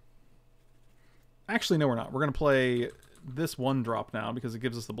 Actually, no, we're not. We're going to play this one drop now because it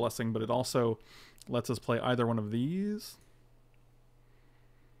gives us the blessing, but it also lets us play either one of these.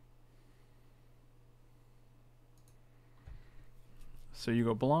 So you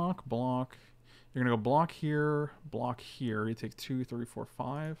go block, block. You're going to go block here, block here. You take 2, 3, 4,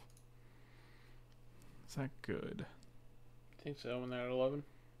 5. Is that good? I think so when they're at 11.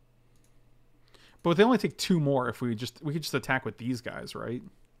 But they only take 2 more if we could just attack with these guys, right?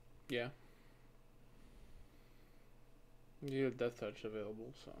 Yeah. You have Death Touch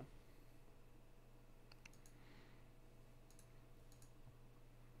available, so.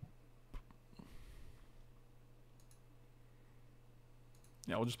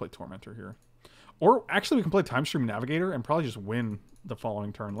 Yeah, we'll just play Tormentor here. Or actually we can play Time Stream Navigator and probably just win the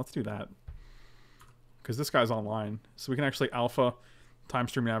following turn. Let's do that. Because this guy's online. So we can actually alpha Time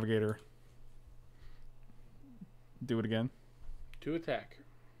Stream Navigator. Do it again. To attack.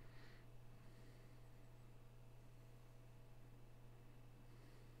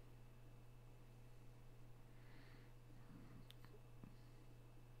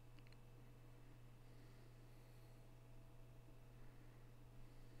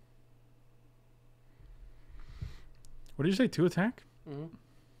 What did you say? To attack? Mm-hmm.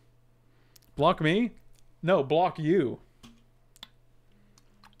 Block me? No, block you.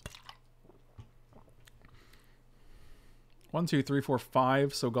 One, two, three, four,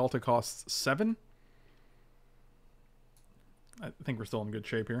 5. So Galta costs 7. I think we're still in good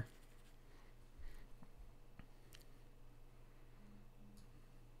shape here.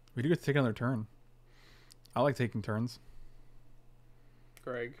 We do get to take another turn. I like taking turns.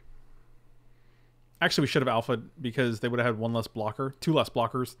 Greg. Actually, we should have alpha because they would have had 1 less blocker, 2 less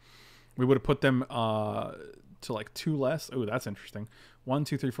blockers. We would have put them to like 2 less. Oh, that's interesting. 1,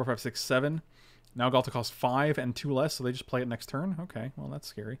 2, 3, 4, 5, 6, 7. Now Galta costs 5 and 2 less, so they just play it next turn. Okay, well that's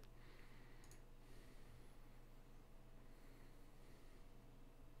scary.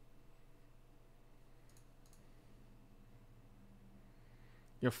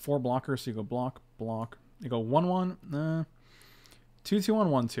 You have 4 blockers, so you go block, block. You go 1, 1, 2, 2 on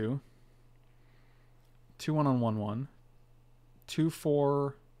 1, 2. 2, 1 on 1, 1. 2,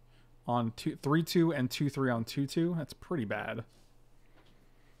 4 on 2, 3, 2, and 2, 3 on 2, 2. That's pretty bad.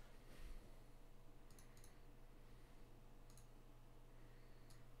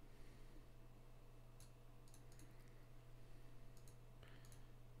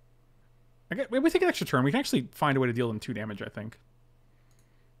 Okay, we take an extra turn. We can actually find a way to deal them 2 damage, I think.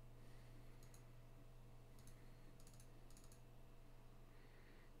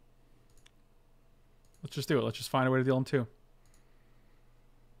 Let's just do it. Let's just find a way to deal them 2.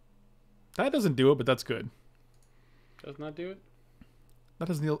 That doesn't do it, but that's good. Does not do it? That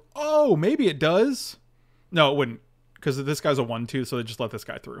doesn't deal... Oh, maybe it does. No, it wouldn't. Because this guy's a 1-2, so they just let this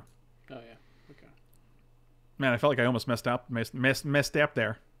guy through. Oh, yeah. Okay. Man, I felt like I almost messed up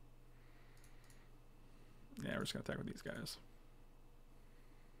there. Yeah, we're just going to attack with these guys.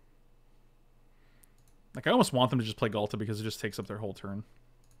 Like, I almost want them to just play Galta because it just takes up their whole turn.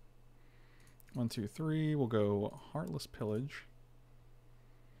 1, 2, 3. We'll go Heartless Pillage.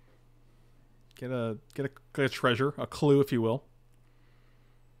 Get a treasure, a clue, if you will.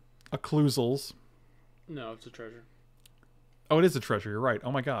 A cluzels. No, it's a treasure. Oh, it is a treasure. You're right.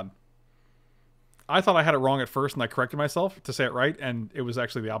 Oh my god. I thought I had it wrong at first, and I corrected myself to say it right, and it was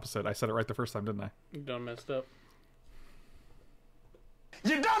actually the opposite. I said it right the first time, didn't I? You done messed up.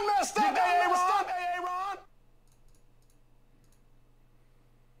 You done messed up, Aaron!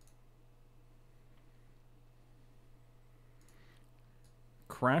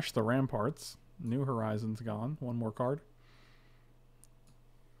 Crash the Ramparts. New Horizons gone. One more card.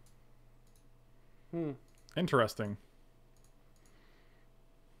 Interesting.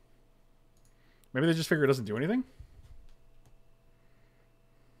 Maybe they just figure it doesn't do anything?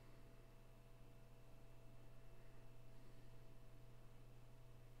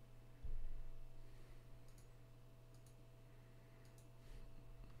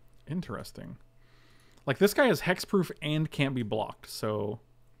 Interesting. Like, this guy is hexproof and can't be blocked, so...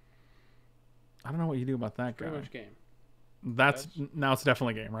 I don't know what you do about that guy. Pretty much game. That's now it's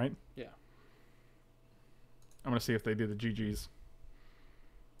definitely game, right? Yeah. I'm gonna see if they do the GGs.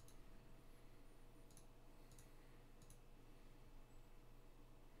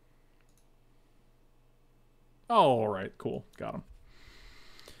 Oh, all right, cool, got him.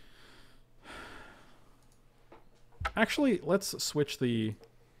 Actually, let's switch the.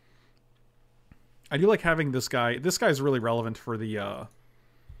 I do like having this guy. This guy's really relevant for the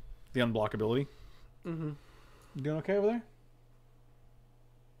unblockability. Mm-hmm. You doing okay over there?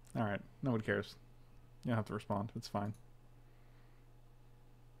 All right. Nobody cares. You don't have to respond. It's fine.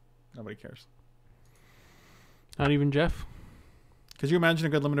 Nobody cares. Not even Jeff? Could you imagine a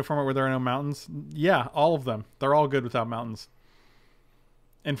good limited format where there are no mountains? Yeah, all of them. They're all good without mountains.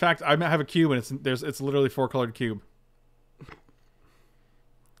 In fact, I have a cube, and it's literally 4-colored cube.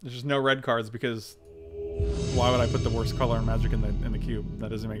 There's just no red cards because why would I put the worst color in Magic in the cube? That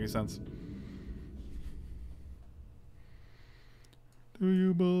doesn't make any sense. Do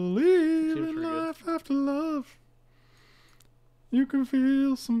you believe in life after love? You can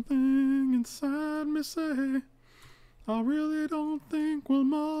feel something inside me say, I really don't think we'll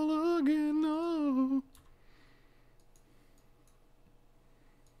mulligan, no.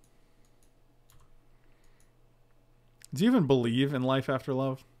 Do you even believe in life after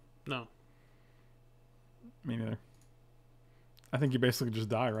love? No. Me neither. I think you basically just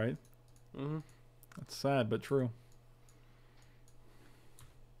die, right? Mm-hmm. That's sad, but true.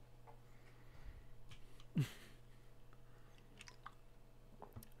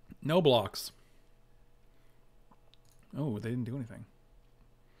 No blocks. Oh, they didn't do anything.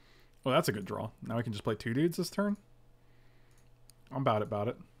 Oh, that's a good draw. Now I can just play 2 dudes this turn? I'm about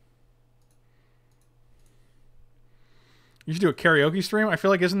it. You should do a karaoke stream? I feel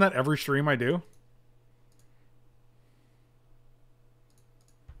like, isn't that every stream I do?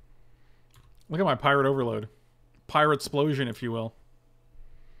 Look at my pirate overload. Pirate explosion, if you will.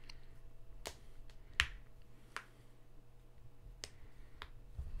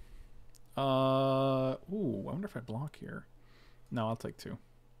 Ooh, I wonder if I block here. No, I'll take 2.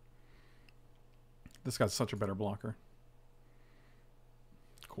 This guy's such a better blocker.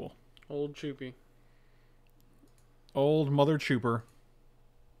 Cool. Old Choopy. Old Mother Chooper.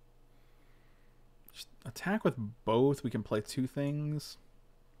 Just attack with both. We can play 2 things.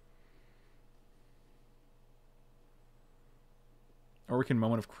 Or we can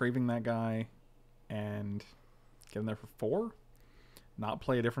Moment of Craving that guy and get him there for 4. Not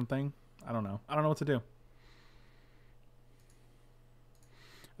play a different thing. I don't know. I don't know what to do.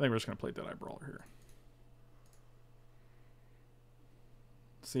 I think we're just going to play Deadeye Brawler here.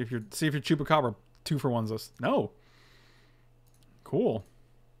 See if your Chupacabra 2-for-1s us. No. Cool.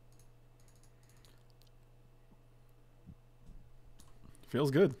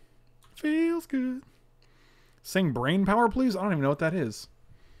 Feels good. Feels good. Sing Brain Power, please? I don't even know what that is.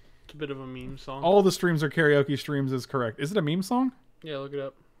 It's a bit of a meme song. All the streams are karaoke streams is correct. Is it a meme song? Yeah, look it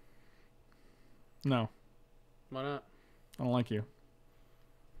up. No. Why not? I don't like you.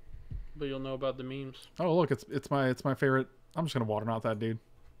 But you'll know about the memes. Oh, look, it's my favorite. I'm just going to water not that dude.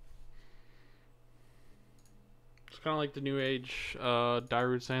 It's kind of like the New Age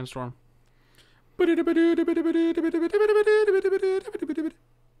Diarrhea Sandstorm.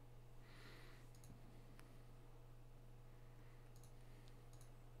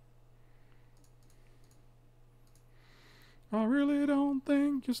 I really don't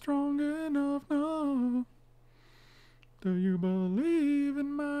think you're strong enough, no. Do you believe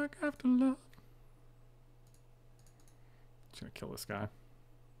in Mike after love? Just gonna kill this guy.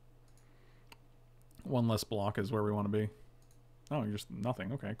 1 less block is where we want to be. Oh, you're just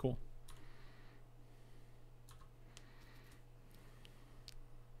nothing. Okay, cool.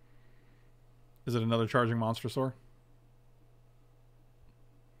 Is it another charging Monstrosaur?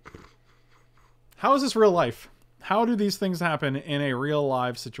 How is this real life? How do these things happen in a real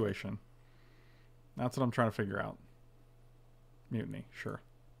live situation? That's what I'm trying to figure out. Mutiny, sure.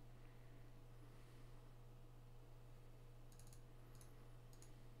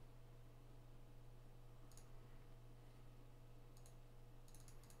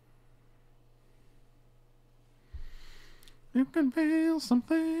 You can feel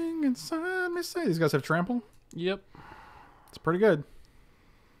something inside me say. These guys have trample? Yep. It's pretty good.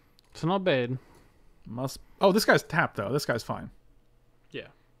 It's not bad. Must. Oh, this guy's tapped, though. This guy's fine. Yeah.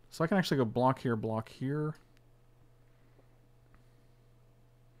 So I can actually go block here, block here.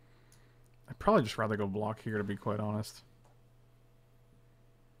 I'd probably just rather go block here, to be quite honest.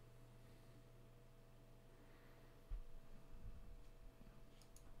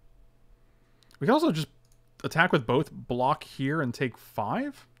 We can also just attack with both, block here, and take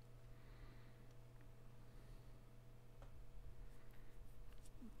 5?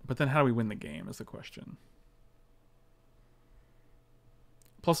 But then how do we win the game is the question.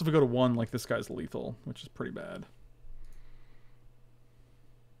 Plus, if we go to 1, like, this guy's lethal, which is pretty bad.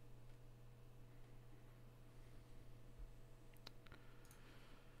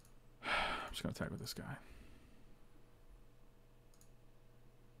 I'm just going to attack with this guy.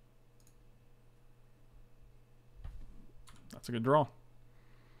 That's a good draw.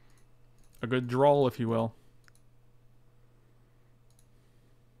 A good draw, if you will.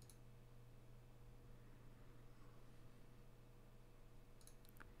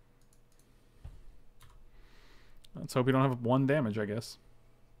 Let's hope we don't have 1 damage, I guess.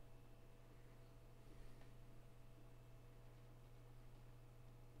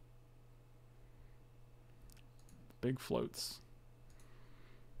 Big floats.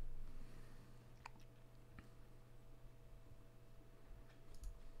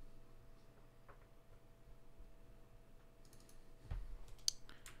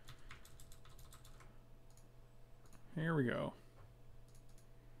 Here we go.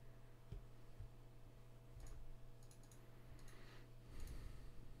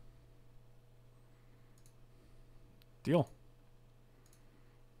 Deal.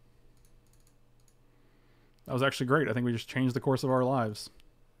 That was actually great. I think we just changed the course of our lives.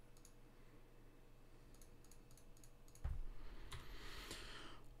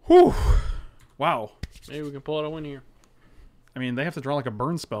 Whew. Wow. Maybe we can pull out a win here. I mean, they have to draw like a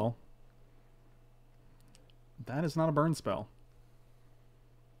burn spell. That is not a burn spell.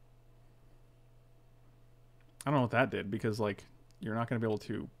 I don't know what that did, because, like, you're not going to be able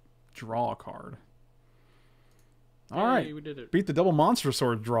to draw a card. All right. Hey, we did it. Beat the double monster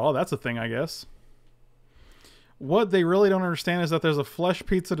sword draw. That's a thing, I guess. What they really don't understand is that there's a flesh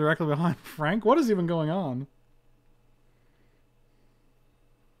pizza directly behind Frank. What is even going on?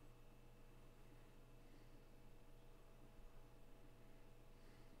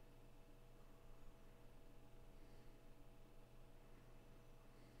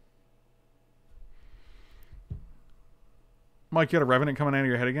 Mike, you had a Revenant coming out of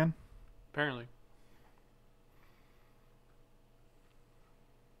your head again? Apparently.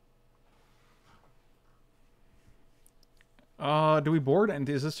 Do we board? And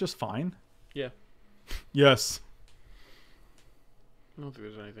is this just fine? Yeah. Yes. I don't think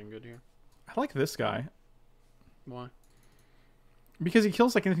there's anything good here. I like this guy. Why? Because he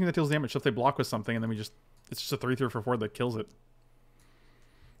kills like anything that deals damage. So if they block with something and then we just... It's just a 3/3 for 4 that kills it.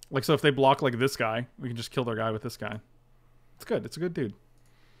 Like, so if they block like this guy, we can just kill their guy with this guy. It's good. It's a good dude.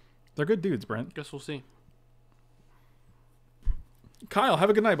 They're good dudes, Brent. Guess we'll see. Kyle, have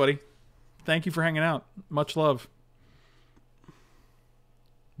a good night, buddy. Thank you for hanging out. Much love.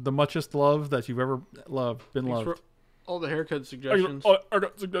 The muchest love that you've ever loved. Been Thanks loved. for all the haircut suggestions.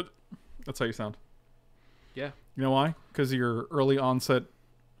 That's how you sound. Yeah. You know why? Because of your early onset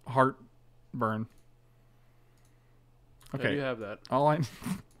heartburn. Okay. Yeah, you have that. All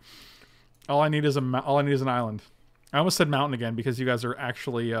I need is an island. I almost said mountain again because you guys are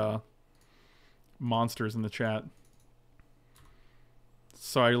actually monsters in the chat.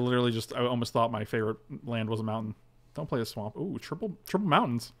 So I almost thought my favorite land was a mountain. Don't play a swamp. Ooh, triple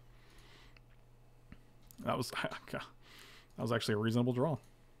mountains. That was actually a reasonable draw.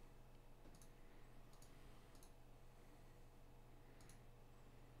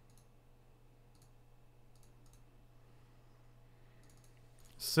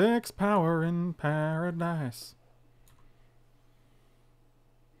 Six power in paradise.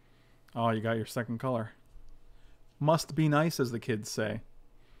 Oh, you got your second color. Must be nice, as the kids say.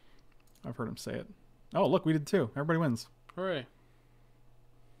 I've heard him say it. Oh, look, we did too. Everybody wins. Hooray.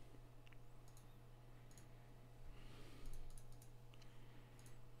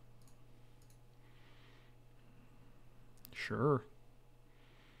 Sure.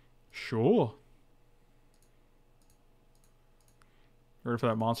 Sure. Ready for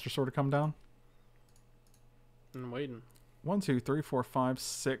that monster sword to come down? I'm waiting. 1, 2, 3, 4, 5,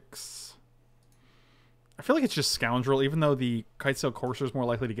 6. I feel like it's just Scoundrel, even though the Kitesail Courser is more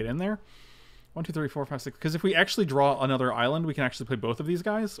likely to get in there. 1, 2, 3, 4, 5, 6. Because if we actually draw another island, we can actually play both of these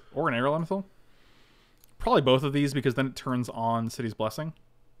guys. Or an Air Elemental. Probably both of these, because then it turns on City's Blessing.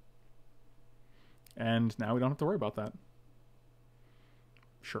 And now we don't have to worry about that.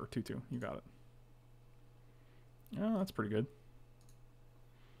 Sure, 2/2. You got it. Oh, that's pretty good.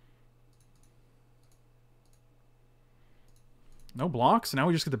 No blocks? Now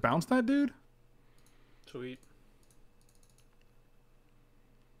we just get to bounce that dude? Sweet.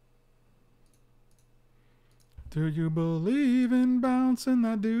 Do you believe in bouncing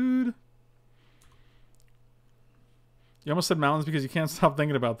that dude? You almost said mountains because you can't stop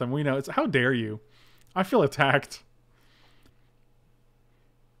thinking about them. We know. It's how dare you? I feel attacked.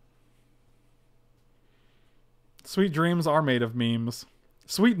 Sweet dreams are made of memes.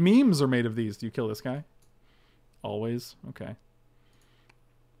 Sweet memes are made of these. Do you kill this guy? Always? Okay.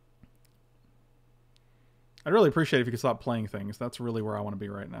 I'd really appreciate it if you could stop playing things. That's really where I want to be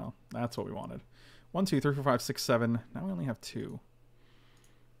right now. That's what we wanted. 1, 2, 3, 4, 5, 6, 7. Now we only have 2.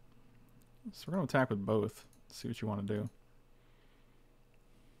 So we're going to attack with both. See what you want to do.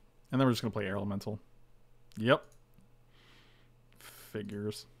 And then we're just going to play Air Elemental. Yep.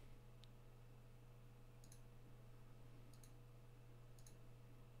 Figures.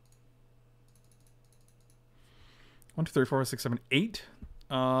 One, 2, 3, 4, 5, 6, 7, 8.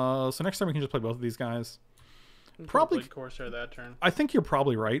 So next time we can just play both of these guys. Probably Corsair that turn. I think you're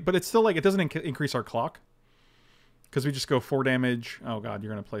probably right, but it's still like it doesn't increase our clock because we just go 4 damage. Oh god,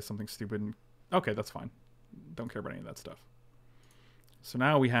 you're gonna play something stupid. Okay, that's fine. Don't care about any of that stuff. So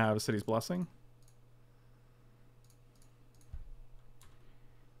now we have City's Blessing.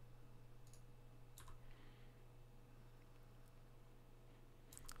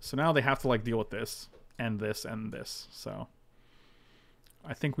 So now they have to like deal with this and this and this. So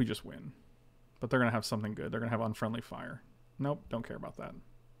I think we just win. But they're going to have something good. They're going to have Unfriendly Fire. Nope, don't care about that.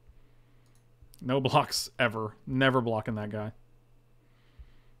 No blocks ever. Never blocking that guy.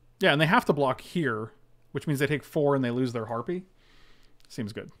 Yeah, and they have to block here, which means they take 4 and they lose their Harpy.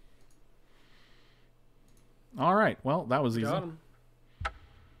 Seems good. All right, well, that was easy. Got him.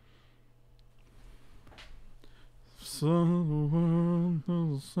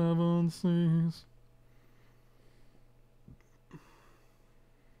 Seven seas.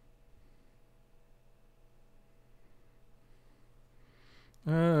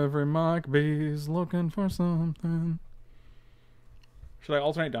 Every Mike B's looking for something. Should I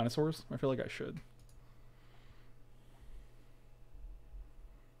alternate dinosaurs? I feel like I should.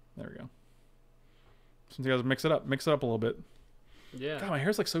 There we go. Since you guys mix it up a little bit. Yeah. God, my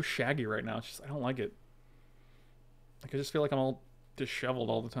hair's like so shaggy right now. It's just I don't like it. Like I just feel like I'm all disheveled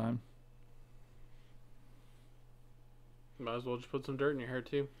all the time. Might as well just put some dirt in your hair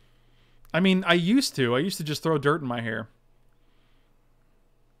too. I mean, I used to just throw dirt in my hair.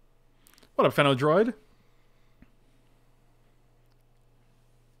 What up, Phenodroid?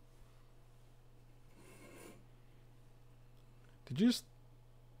 Did you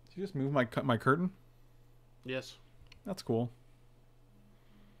just move my curtain? Yes. That's cool.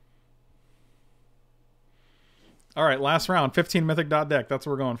 All right, last round, 15 mythic dot deck. That's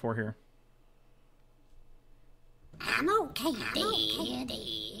what we're going for here. I'm okay,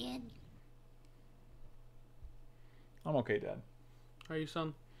 Dad. I'm okay, Dad. Are you,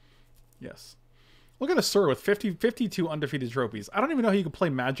 son? Yes. Look at Asura with 52 undefeated trophies. I don't even know how you can play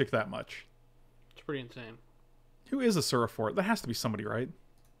Magic that much. It's pretty insane. Who is Asura for? That has to be somebody, right?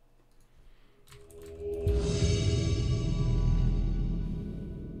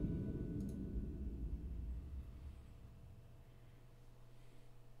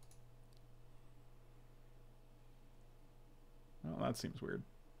 Oh, that seems weird.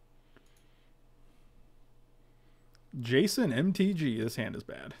 Jason MTG. This hand is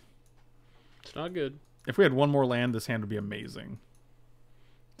bad. It's not good. If we had one more land, this hand would be amazing.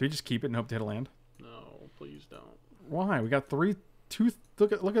 Do we just keep it and hope to hit a land? No, please don't. Why? We got 3, 2.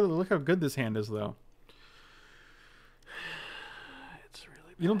 Look how good this hand is, though. It's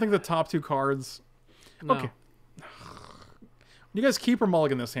really bad. You don't think the top 2 cards? No. Okay. You guys keep or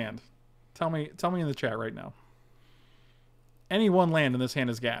mulligan this hand? Tell me in the chat right now. Any one land in this hand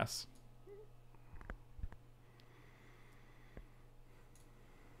is gas.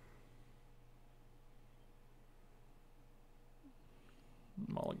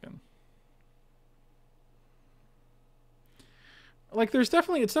 Mulligan. Like it's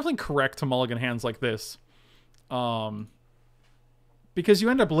definitely correct to mulligan hands like this. Because you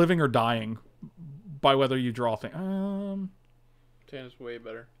end up living or dying by whether you draw things. 10 is way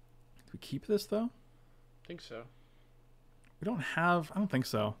better. Do we keep this, though? I think so. We don't have... I don't think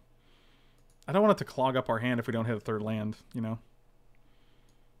so. I don't want it to clog up our hand if we don't hit a third land, you know?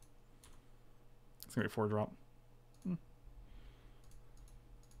 It's going to be a 4-drop.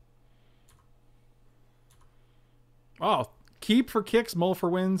 Oh, keep for kicks, mull for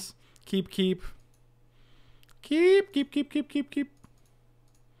wins. Keep. Keep. I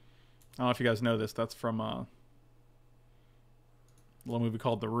don't know if you guys know this. That's from a little movie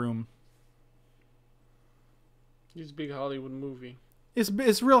called The Room. It's a big Hollywood movie. It's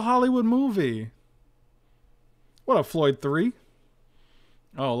a real Hollywood movie. What up, Floyd 3?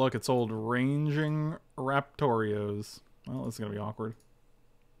 Oh, look, it's old Ranging Raptorios. Well, this is going to be awkward.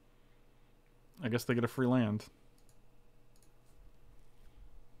 I guess they get a free land.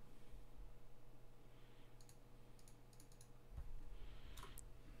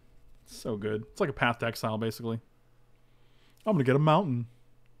 So good. It's like a Path to Exile, basically. I'm gonna get a mountain.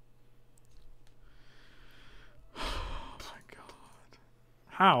 Oh my god.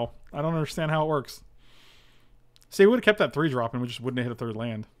 How? I don't understand how it works. See, we would have kept that 3-drop and we just wouldn't have hit a third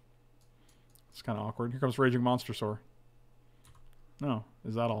land. It's kind of awkward. Here comes Raging Monster Soar. No,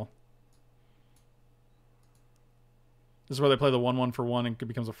 is that all? This is where they play the 1-1 for 1 and it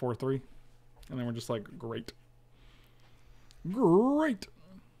becomes a 4-3. And then we're just like, great. Great!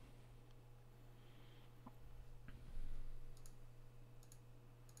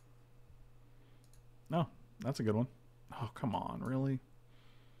 No, that's a good one. Oh, come on, really?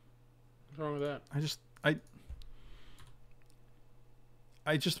 What's wrong with that? I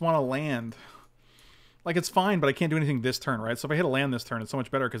just want to land. Like, it's fine, but I can't do anything this turn, right? So if I hit a land this turn, it's so much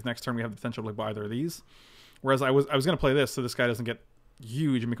better because next turn we have the potential to play either of these. Whereas I was going to play this so this guy doesn't get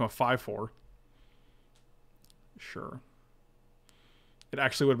huge and become a 5-4. Sure. It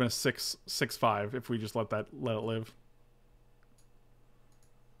actually would have been a 6-5 if we just let it live.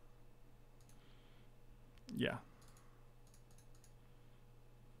 Yeah.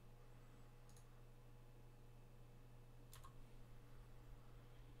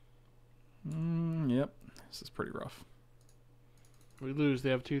 Yep. This is pretty rough. We lose.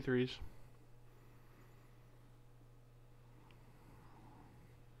 They have 2 3s.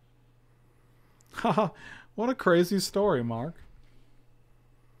 Haha. What a crazy story, Mark.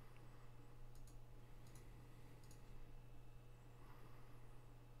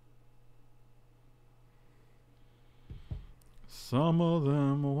 Some of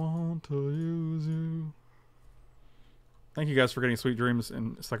them want to use you. Thank you guys for getting Sweet Dreams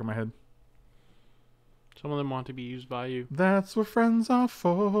stuck in my head. Some of them want to be used by you. That's what friends are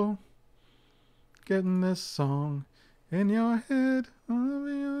for. Getting this song in your head. I'll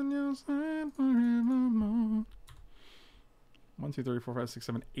be on your side forevermore. 1, 2, 3, 4, 5, 6,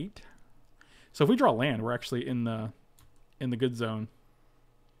 7, 8. So if we draw land, we're actually in the good zone.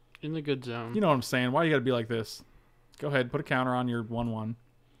 In the good zone. You know what I'm saying? Why you gotta be like this? Go ahead, put a counter on your 1-1.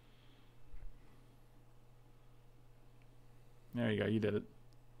 There you go, you did it.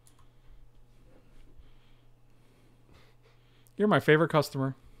 You're my favorite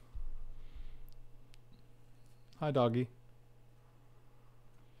customer. Hi, doggy.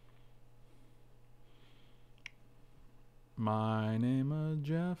 My name is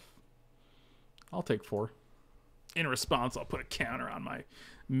Jeff. I'll take 4. In response, I'll put a counter on my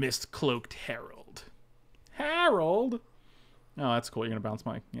mist-cloaked Herald. Harold? Oh, that's cool. You're going to bounce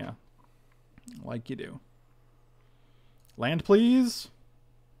my... Yeah. Like you do. Land, please.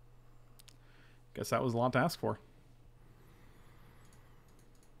 Guess that was a lot to ask for.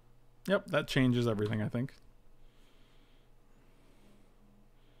 Yep, that changes everything, I think.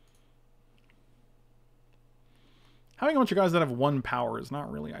 Having a bunch of guys that have 1 power is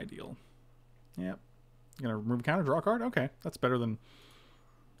not really ideal. Yep. You're going to remove a counter, draw a card? Okay. That's better than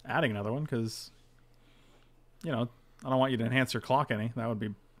adding another one, because... You know, I don't want you to enhance your clock any. That would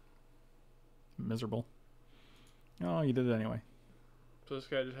be miserable. Oh, you did it anyway. So this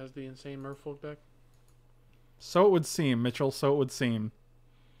guy just has the insane Merfolk deck? So it would seem, Mitchell. So it would seem.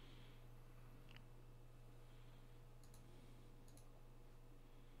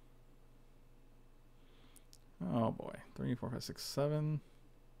 Oh, boy. 3, 4, 5, 6, 7.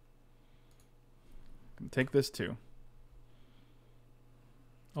 Can take this, too.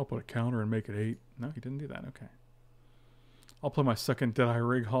 I'll put a counter and make it 8. No, he didn't do that. Okay. I'll play my second Deadeye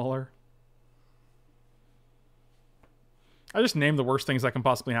Rig Hauler. I just named the worst things that can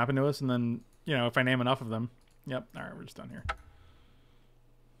possibly happen to us, and then, you know, if I name enough of them. Yep. All right, we're just done here.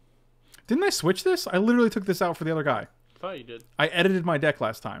 Didn't I switch this? I literally took this out for the other guy. I thought you did. I edited my deck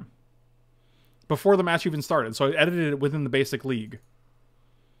last time. Before the match even started, so I edited it within the basic league.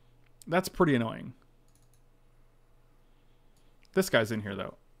 That's pretty annoying. This guy's in here,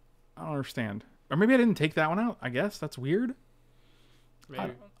 though. I don't understand. Or maybe I didn't take that one out. I guess that's weird.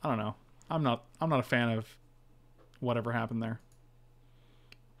 Maybe. I don't know. I'm not a fan of whatever happened there.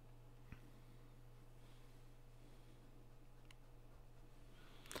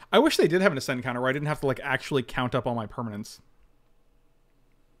 I wish they did have an ascend counter where I didn't have to like actually count up all my permanents.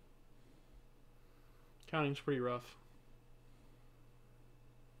 Counting's pretty rough.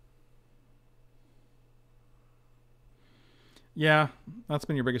 Yeah, that's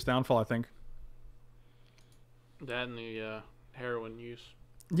been your biggest downfall, I think. That and the heroin use.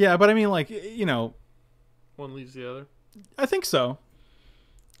 Yeah, but I mean, like, you know, One leads the other. I think so.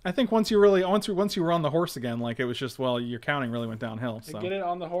 I think once you were on the horse again, like it was just, well, your counting really went downhill. So Get it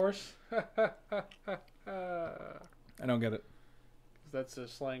on the horse? I don't get it. That's a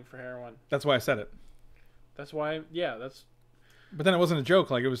slang for heroin. That's why I said it. That's why, yeah, that's... But then it wasn't a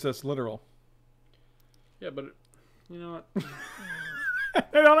joke, like it was just literal. Yeah, but, you know what?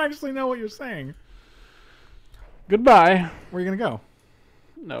 I don't actually know what you're saying. Goodbye. Where are you going to go?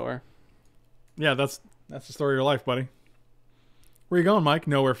 Nowhere. Yeah, that's the story of your life, buddy. Where you going, Mike?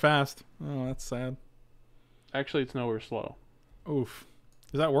 Nowhere fast. Oh, that's sad. Actually, it's nowhere slow. Oof.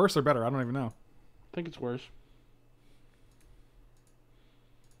 Is that worse or better? I don't even know. I think it's worse.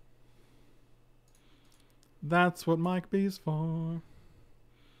 That's what Mike B's for.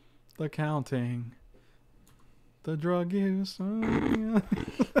 The counting. The drug use. Oh, yeah.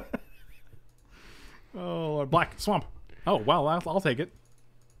 Oh, black swamp. Oh, wow, I'll take it.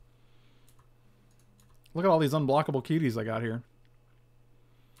 Look at all these unblockable cuties I got here.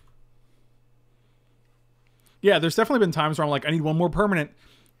 Yeah, there's definitely been times where I'm like, I need one more permanent.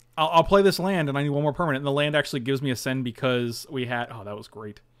 I'll play this land, and I need one more permanent. And the land actually gives me a send because we had... Oh, that was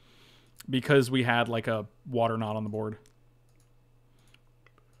great. Because we had, like, a water knot on the board.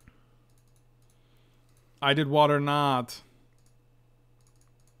 I did water knot.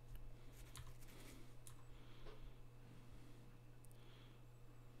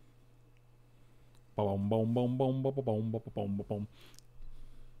 Boom, boom, boom, boom, boom, boom, boom, boom, boom, boom,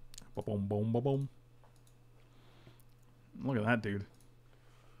 boom, boom, boom, boom. Look at that dude.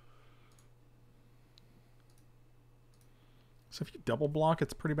 So if you double block,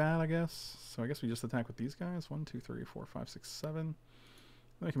 it's pretty bad, I guess. So I guess we just attack with these guys. 1, 2, 3, 4, 5, 6, 7.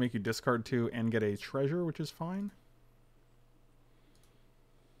 Then I can make you discard 2 and get a treasure, which is fine.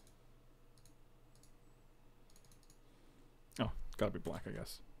 Oh, gotta be black, I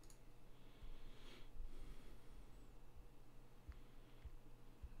guess.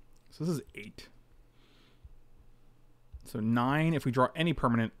 So this is 8. So 9 if we draw any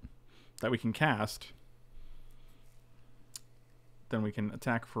permanent that we can cast. Then we can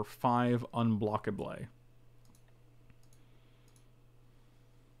attack for 5 unblockably.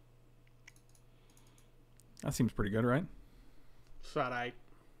 That seems pretty good, right? Alright.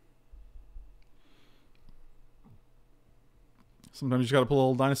 Sometimes you just gotta pull a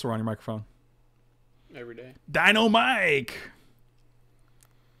little dinosaur on your microphone. Every day. Dino Mike!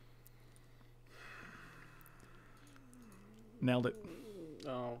 Nailed it.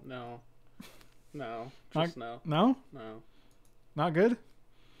 Oh, no. No. Not, Just no. No? No. Not good?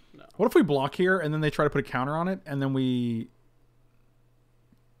 No. What if we block here and then they try to put a counter on it and then we...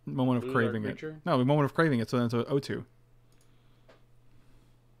 Moment of Lose craving our it. creature? No, moment of craving it, so then it's an O2.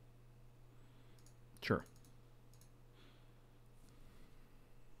 Sure.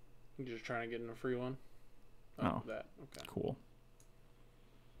 You're just trying to get in a free one? Oh. That. Okay. Cool.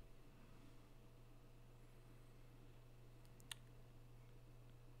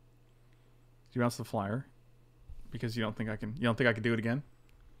 Do you bounce the flyer? Because you don't think I can do it again?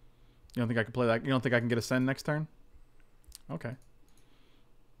 You don't think I can play that? You don't think I can get a send next turn? Okay.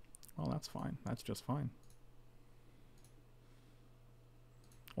 Well, that's fine. That's just fine.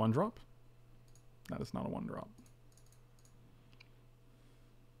 1 drop? That is not a 1 drop.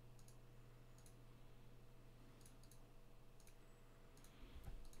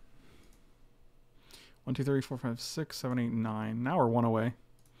 One, two, three, four, five, 6, 7, 8, 9. Now we're 1 away.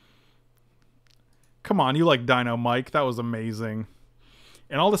 Come on, you like Dino Mike. That was amazing.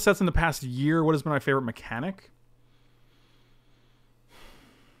 And all the sets in the past year, what has been my favorite mechanic?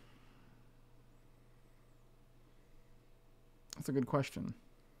 That's a good question.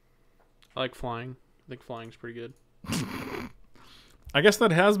 I like flying. I think flying's pretty good. I guess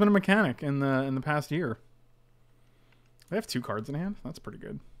that has been a mechanic in the past year. They have 2 cards in hand. That's pretty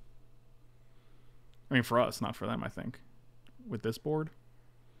good. I mean, for us, not for them, I think. With this board?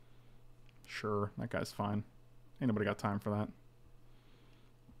 Sure, that guy's fine. Ain't nobody got time for that.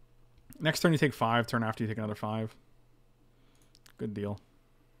 Next turn you take 5. Turn after you take another 5. Good deal.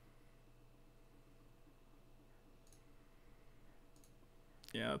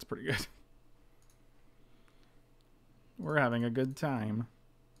 Yeah, that's pretty good. We're having a good time.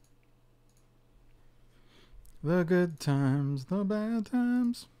 The good times, the bad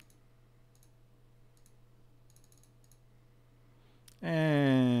times.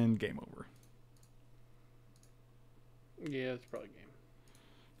 And game over. Yeah, it's probably game.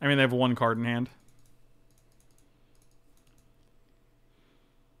 I mean, they have one card in hand.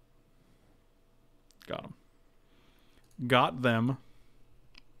 Got them. Got them.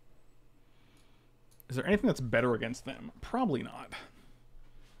 Is there anything that's better against them? Probably not.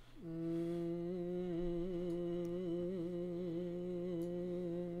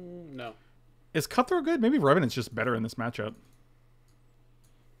 No. Is Cutthroat good? Maybe Revenant's just better in this matchup.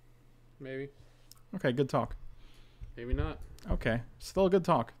 Maybe. Okay, good talk. Maybe not. Okay, still a good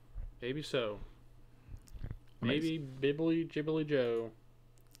talk. Maybe so. Amazing. Maybe Bibbly Jibbly Joe.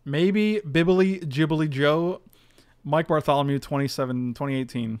 Maybe Bibbly Jibbly Joe. Mike Bartholomew,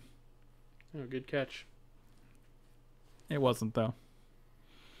 2018. Oh, good catch. It wasn't, though.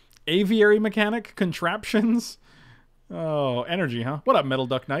 Aviary mechanic contraptions. Oh, energy, huh? What up, Metal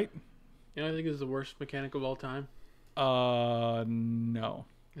Duck Knight? You know, I think is the worst mechanic of all time. No.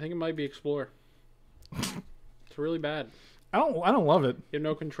 I think it might be Explore. It's really bad. I don't love it. You have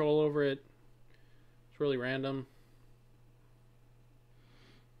no control over it. It's really random.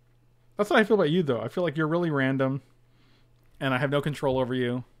 That's what I feel about you, though. I feel like you're really random, and I have no control over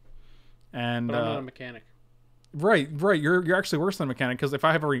you. And But I'm not a mechanic. right. You're actually worse than a mechanic, because if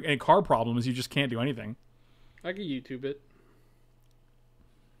I have any car problems, you just can't do anything. I could YouTube it.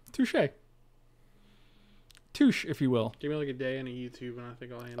 Touche. Touche, if you will. Give me like a day in a YouTube and I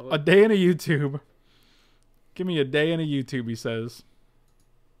think I'll handle A it. day in a YouTube. Give me a day in a YouTube, he says.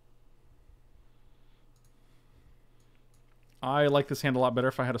 I like this hand a lot better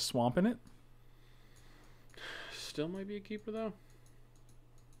if I had a swamp in it. Still might be a keeper though.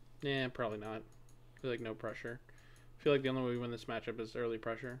 Yeah, probably not. I feel like no pressure. I feel like the only way we win this matchup is early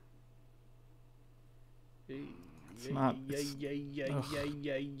pressure. It's not. Ugh.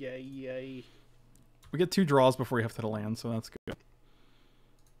 Yay. We get 2 draws before you have to land, so that's good.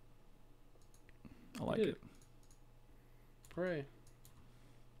 I like it. Hooray.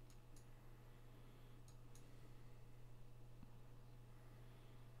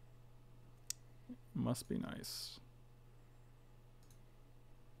 Must be nice.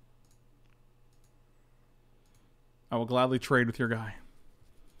 I will gladly trade with your guy.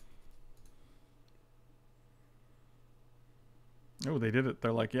 Oh, they did it.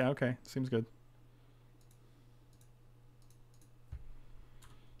 They're like, yeah, okay. Seems good.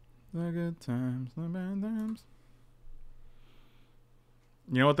 The good times, the bad times.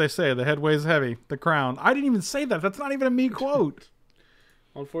 You know what they say? The head weighs heavy. The crown. I didn't even say that. That's not even a me quote.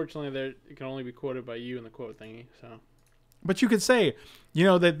 Unfortunately, it can only be quoted by you in the quote thingy. So, But you could say, you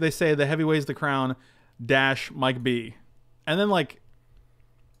know, that they say the heavy weighs the crown dash Mike B. And then like,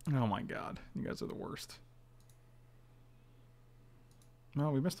 oh my God, you guys are the worst.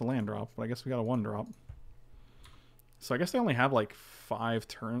 Well, we missed a land drop, but I guess we got a 1 drop. So I guess they only have like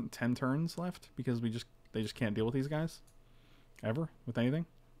 10 turns left because they just can't deal with these guys ever with anything.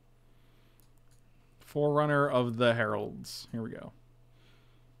 Forerunner of the Heralds. Here we go.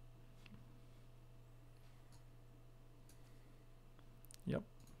 Yep.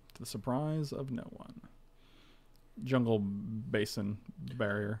 To the surprise of no one. Jungle Basin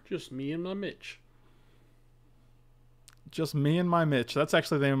Barrier. just me and my Mitch. Just me and my Mitch. That's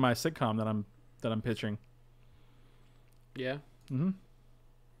actually the name of my sitcom that I'm pitching. Yeah. Mm-hmm.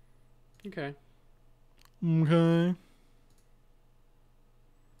 Okay. Okay.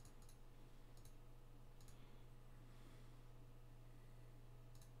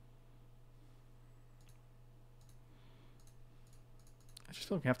 I just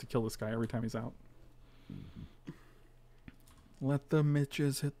feel like I have to kill this guy every time he's out. Let the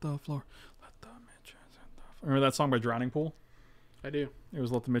Mitches hit the floor. Let the Mitches hit the floor. Remember that song by Drowning Pool? I do. It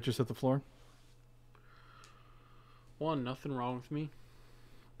was Let the Mitches hit the floor. 1, nothing wrong with me.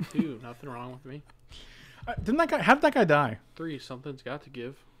 2, nothing wrong with me. Didn't that guy? How did that guy die? 3, something's got to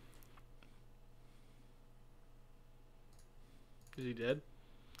give. Is he dead?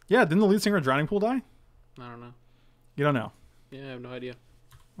 Yeah, didn't the lead singer of Drowning Pool die? I don't know. You don't know. Yeah, I have no idea.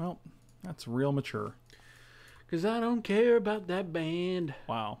 Well, that's real mature. Because I don't care about that band.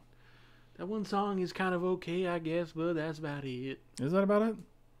 Wow. That one song is kind of okay, I guess, but that's about it. Is that about it?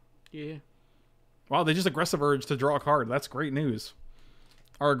 Yeah. Wow, they just aggressive urge to draw a card. That's great news.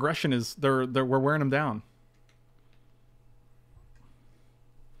 Our aggression is we're wearing them down.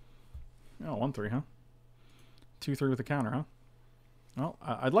 Oh, 1-3, huh? 2-3 with a counter, huh? Well,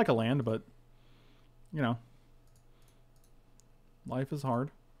 I'd like a land, but you know, Life is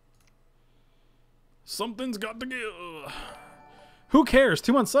hard. Something's got to give. Who cares?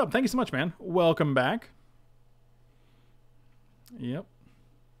 2 months sub. Thank you so much, man. Welcome back. Yep.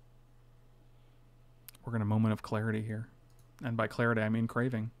 We're in a moment of clarity here. And by clarity, I mean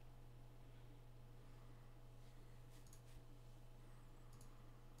craving.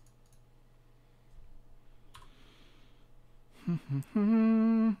 I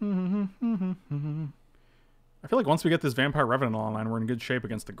feel like once we get this Vampire Revenant online, we're in good shape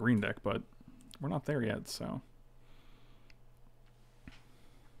against the green deck, but we're not there yet, so.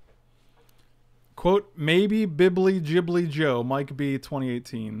 Quote, maybe Bibbly Ghibli Joe, Mike B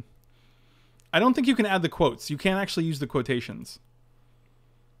 2018. I don't think you can add the quotes. You can't actually use the quotations.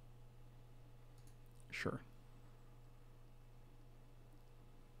 Sure.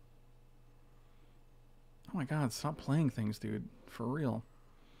 Oh my god, stop playing things, dude. For real.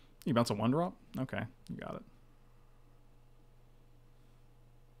 You bounce a 1-drop? Okay, you got it.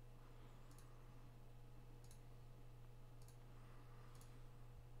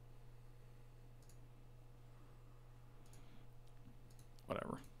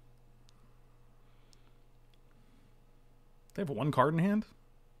 Whatever. They have a 1 card in hand?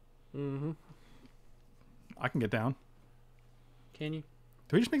 Mm-hmm. I can get down. Can you?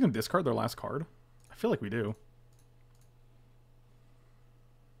 Do we just make them discard their last card? I feel like we do.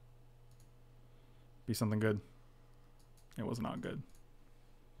 Be something good. It was not good.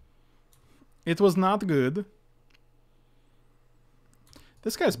 It was not good.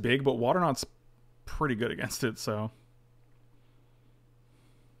 This guy's big, but Waternaut's pretty good against it, so.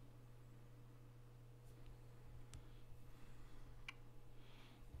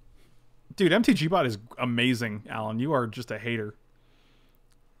 Dude, MTG bot is amazing, Alan. You are just a hater.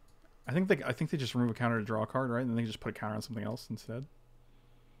 I think they just remove a counter to draw a card, right? And then they just put a counter on something else instead.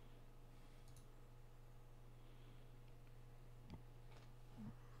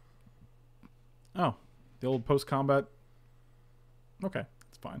 Oh, the old post-combat. Okay,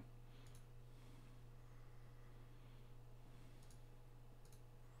 it's fine.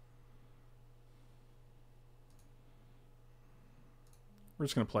 We're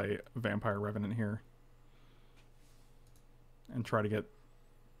just going to play Vampire Revenant here. And try to get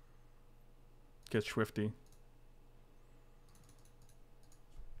swifty.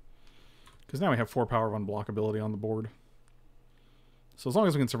 Because now we have 4 power of unblockability on the board. So as long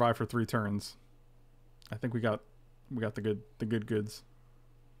as we can survive for 3 turns, I think we got the good goods.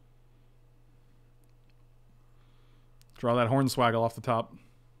 Draw that Hornswaggle off the top.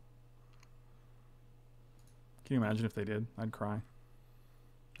 Can you imagine if they did? I'd cry.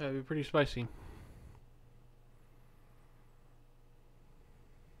 That'd be pretty spicy.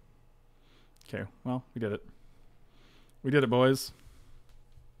 Okay, well, we did it. We did it, boys.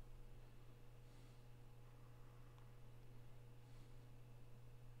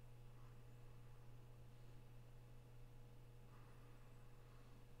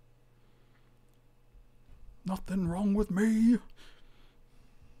 Nothing wrong with me.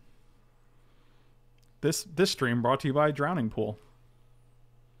 This stream brought to you by Drowning Pool.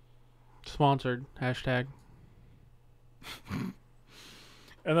 Sponsored. Hashtag. And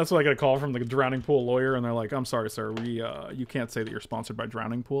that's what I got a call from the Drowning Pool lawyer, and they're like, "I'm sorry, sir. We you can't say that you're sponsored by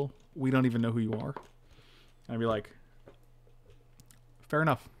Drowning Pool. We don't even know who you are." And I'd be like, "Fair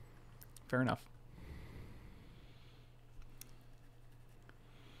enough. Fair enough."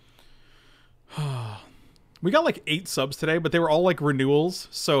 We got like 8 subs today, but they were all like renewals.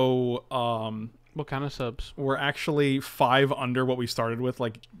 So What kind of subs? we're actually 5 under what we started with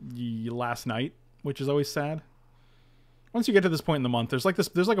like last night, which is always sad. Once you get to this point in the month, there's like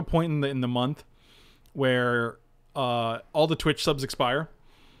a point in the month where all the Twitch subs expire,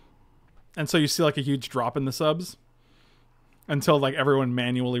 and so you see like a huge drop in the subs until like everyone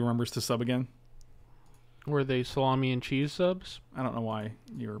manually remembers to sub again. Were they salami and cheese subs? I don't know why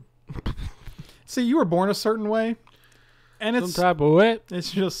you're. See, you were born a certain way, and Some type of what?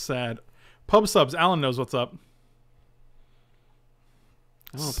 it's just sad. Pub subs. Alan knows what's up.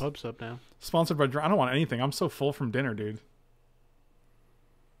 I want a pub sub now. Sponsored by. I don't want anything. I'm so full from dinner, dude.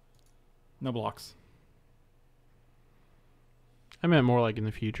 No blocks. I meant more like in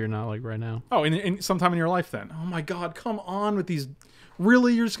the future, not like right now. Oh, in sometime in your life, then. Oh my God, come on with these.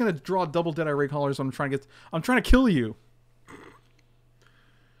 Really, you're just gonna draw double Dead Eye Ray Collars? I'm trying to kill you.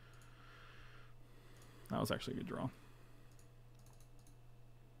 That was actually a good draw.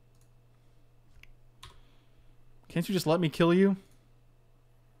 Can't you just let me kill you?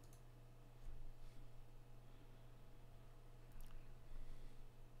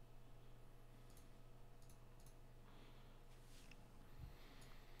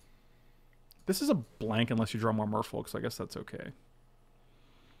 This is a blank unless you draw more Merfolk, so I guess that's okay.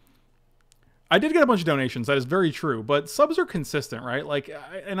 I did get a bunch of donations. That is very true. But subs are consistent, right? Like,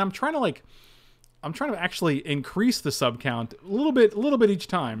 and I'm trying to actually increase the sub count a little bit each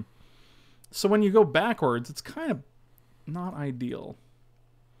time. So when you go backwards, it's kind of not ideal.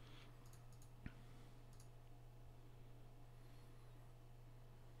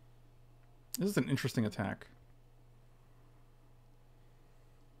 This is an interesting attack.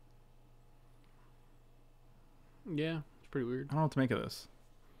 Yeah, it's pretty weird. I don't know what to make of this.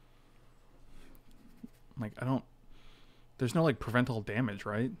 Like, there's no, like, preventable damage,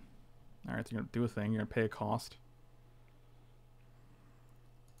 right? Alright, so you're gonna do a thing. You're gonna pay a cost.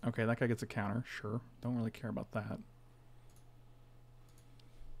 Okay, that guy gets a counter. Sure. Don't really care about that.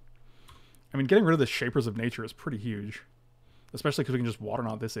 I mean, getting rid of the Shapers of Nature is pretty huge. Especially because we can just water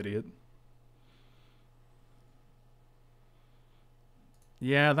knot this idiot.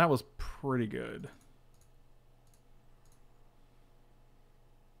 Yeah, that was pretty good.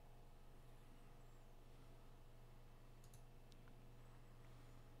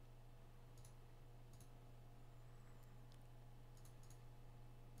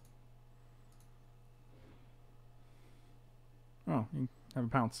 Oh, you have a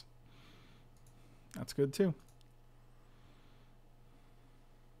pounce. That's good too.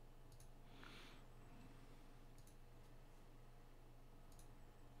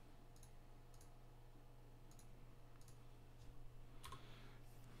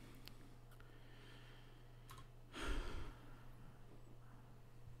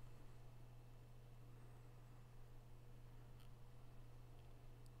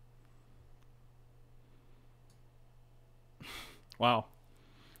 Wow.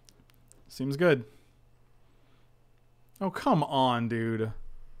 Seems good. Oh, come on, dude.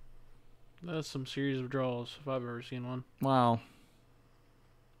 That's some series of draws if I've ever seen one. Wow.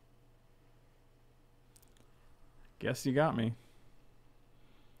 Guess you got me.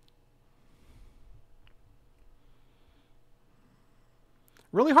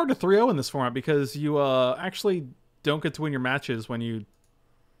 Really hard to 3-0 in this format because you actually don't get to win your matches when you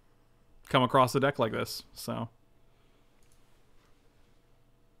come across a deck like this. So...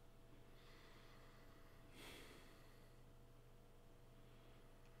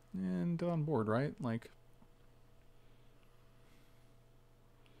 and on board, right? Like,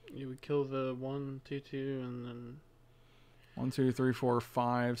 You would kill the 1, 2, 2, and then 1, 2, 3, 4,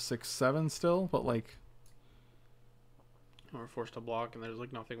 5, 6, 7 still, but like, we're forced to block, and there's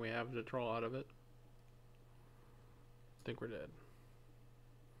like nothing we have to draw out of it. I think we're dead.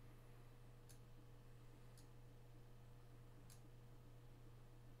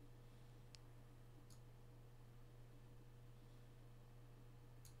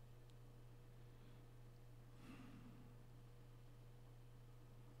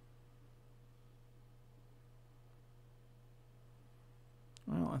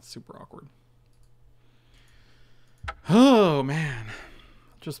 well, that's super awkward. Oh man,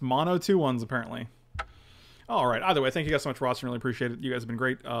 just mono 2-1s apparently. All right. Either way, thank you guys so much for watching. Really appreciate it. You guys have been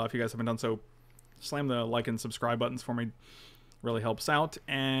great. If you guys haven't done so, slam the like and subscribe buttons for me. Really helps out.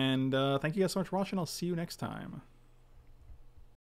 And thank you guys so much for watching. I'll see you next time.